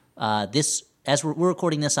stands as we're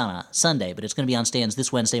recording this on a Sunday, but it's going to be on stands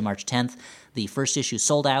this Wednesday, March 10th. The first issue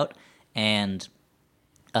sold out, and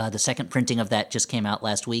The second printing of that just came out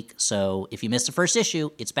last week, so if you missed the first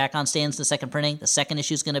issue, it's back on stands, the second printing. The second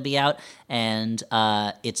issue is going to be out, and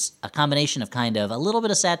it's a combination of kind of a little bit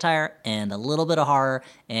of satire and a little bit of horror,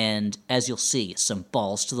 and as you'll see, some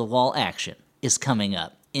balls-to-the-wall action is coming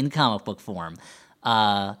up in comic book form.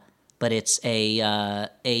 But it's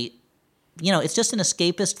it's just an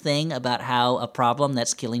escapist thing about how a problem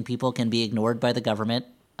that's killing people can be ignored by the government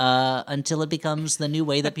until it becomes the new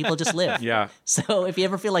way that people just live. Yeah. So if you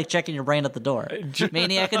ever feel like checking your brain at the door,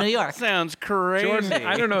 Maniac of New York. Sounds crazy. Jordan,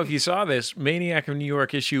 I don't know if you saw this. Maniac of New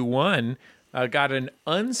York issue 1 got an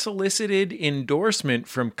unsolicited endorsement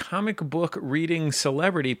from comic book reading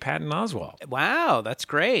celebrity Patton Oswalt. Wow, that's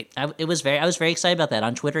great. I was very excited about that.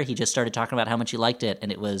 On Twitter, he just started talking about how much he liked it,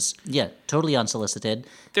 and it was totally unsolicited.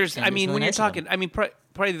 There's, when you're talking,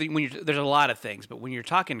 probably there's a lot of things, but when you're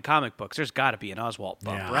talking comic books, there's got to be an Oswalt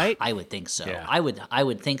bump, right? I would think so. Yeah. I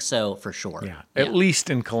would think so for sure. Yeah, at least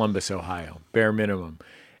in Columbus, Ohio, bare minimum.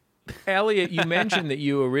 Elliott, you mentioned that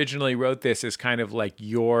you originally wrote this as kind of like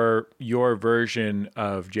your version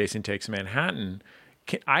of Jason Takes Manhattan.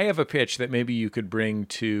 I have a pitch that maybe you could bring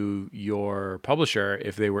to your publisher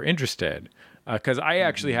if they were interested, because I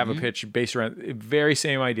actually have a pitch based around the very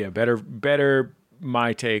same idea. Better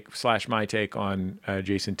my take on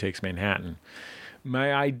Jason Takes Manhattan.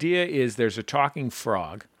 My idea is there's a talking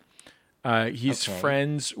frog. He's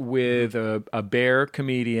friends with a bear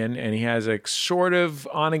comedian, and he has a sort of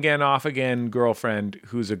on-again, off-again girlfriend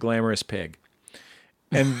who's a glamorous pig.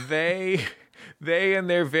 And they and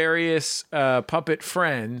their various puppet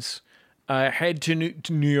friends head to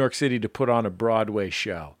New York City to put on a Broadway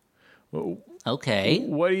show. Okay.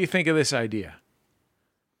 What do you think of this idea?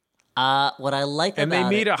 What I like and about they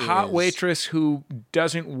meet it a hot is- waitress who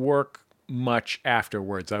doesn't work much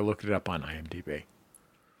afterwards. I looked it up on IMDb.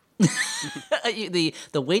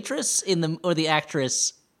 the waitress or the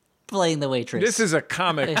actress playing the waitress. This is a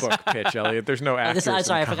comic book pitch, Elliott. There's no actress. I'm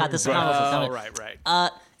sorry, I forgot this is a comic book. Right.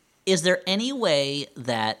 Is there any way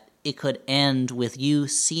that it could end with you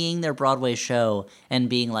seeing their Broadway show and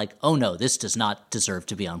being like, "Oh no, this does not deserve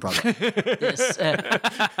to be on Broadway. This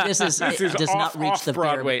does not reach the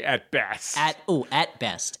Broadway at best. At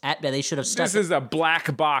best. They should have stuck. This is a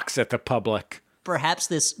black box at the public. Perhaps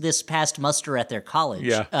this passed muster at their college.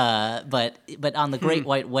 Yeah. But on the Great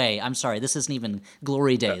White Way, I'm sorry, this isn't even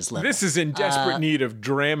Glory Days level. This is in desperate need of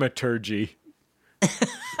dramaturgy.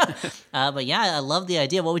 But yeah, I love the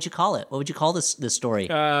idea. What would you call it? What would you call this story?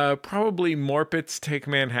 Probably Morpits Take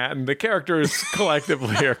Manhattan. The characters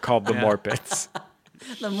collectively are called the Morpits.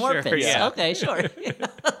 The Morpits. Sure, yeah. Okay, sure.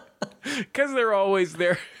 Because they're always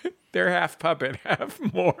they're half puppet, half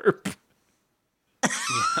morp.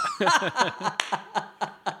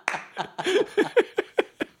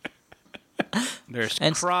 There's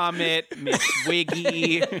Cromit, Miss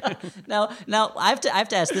Wiggy. Now I have to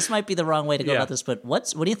ask. This might be the wrong way to go about this, but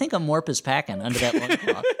what do you think a morp is packing under that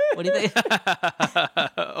loincloth? What do you think?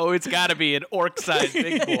 Oh, it's got to be an orc-sized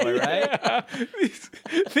big boy, right? Yeah.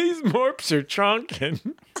 These morps are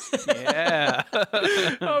chonking. Yeah.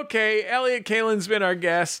 Okay, Elliott Kalan's been our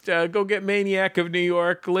guest. Go get Maniac of New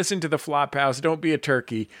York. Listen to the Flophouse. Don't be a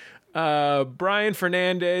turkey. Brian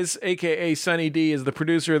Fernandez, a.k.a. Sunny D, is the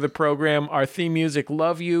producer of the program. Our theme music,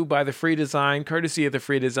 Love You, by The Free Design, courtesy of The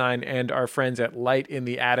Free Design and our friends at Light in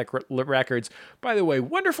the Attic Records. By the way,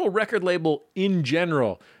 wonderful record label in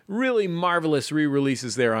general. Really marvelous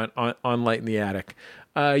re-releases there on Light in the Attic.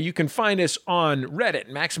 You can find us on Reddit,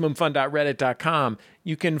 MaximumFun.reddit.com.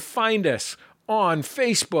 You can find us on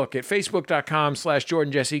Facebook at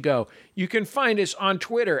facebook.com/JordanJesseGo. You can find us on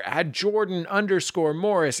Twitter at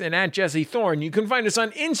Jordan_Morris and at Jesse Thorne. You can find us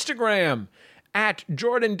on Instagram at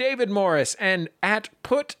Jordan David Morris and at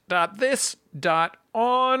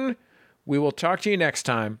put.this.on. We will talk to you next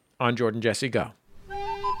time on Jordan Jesse Go.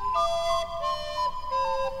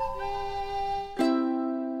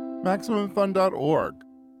 MaximumFun.org.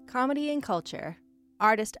 Comedy and culture.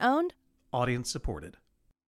 Artist owned. Audience supported.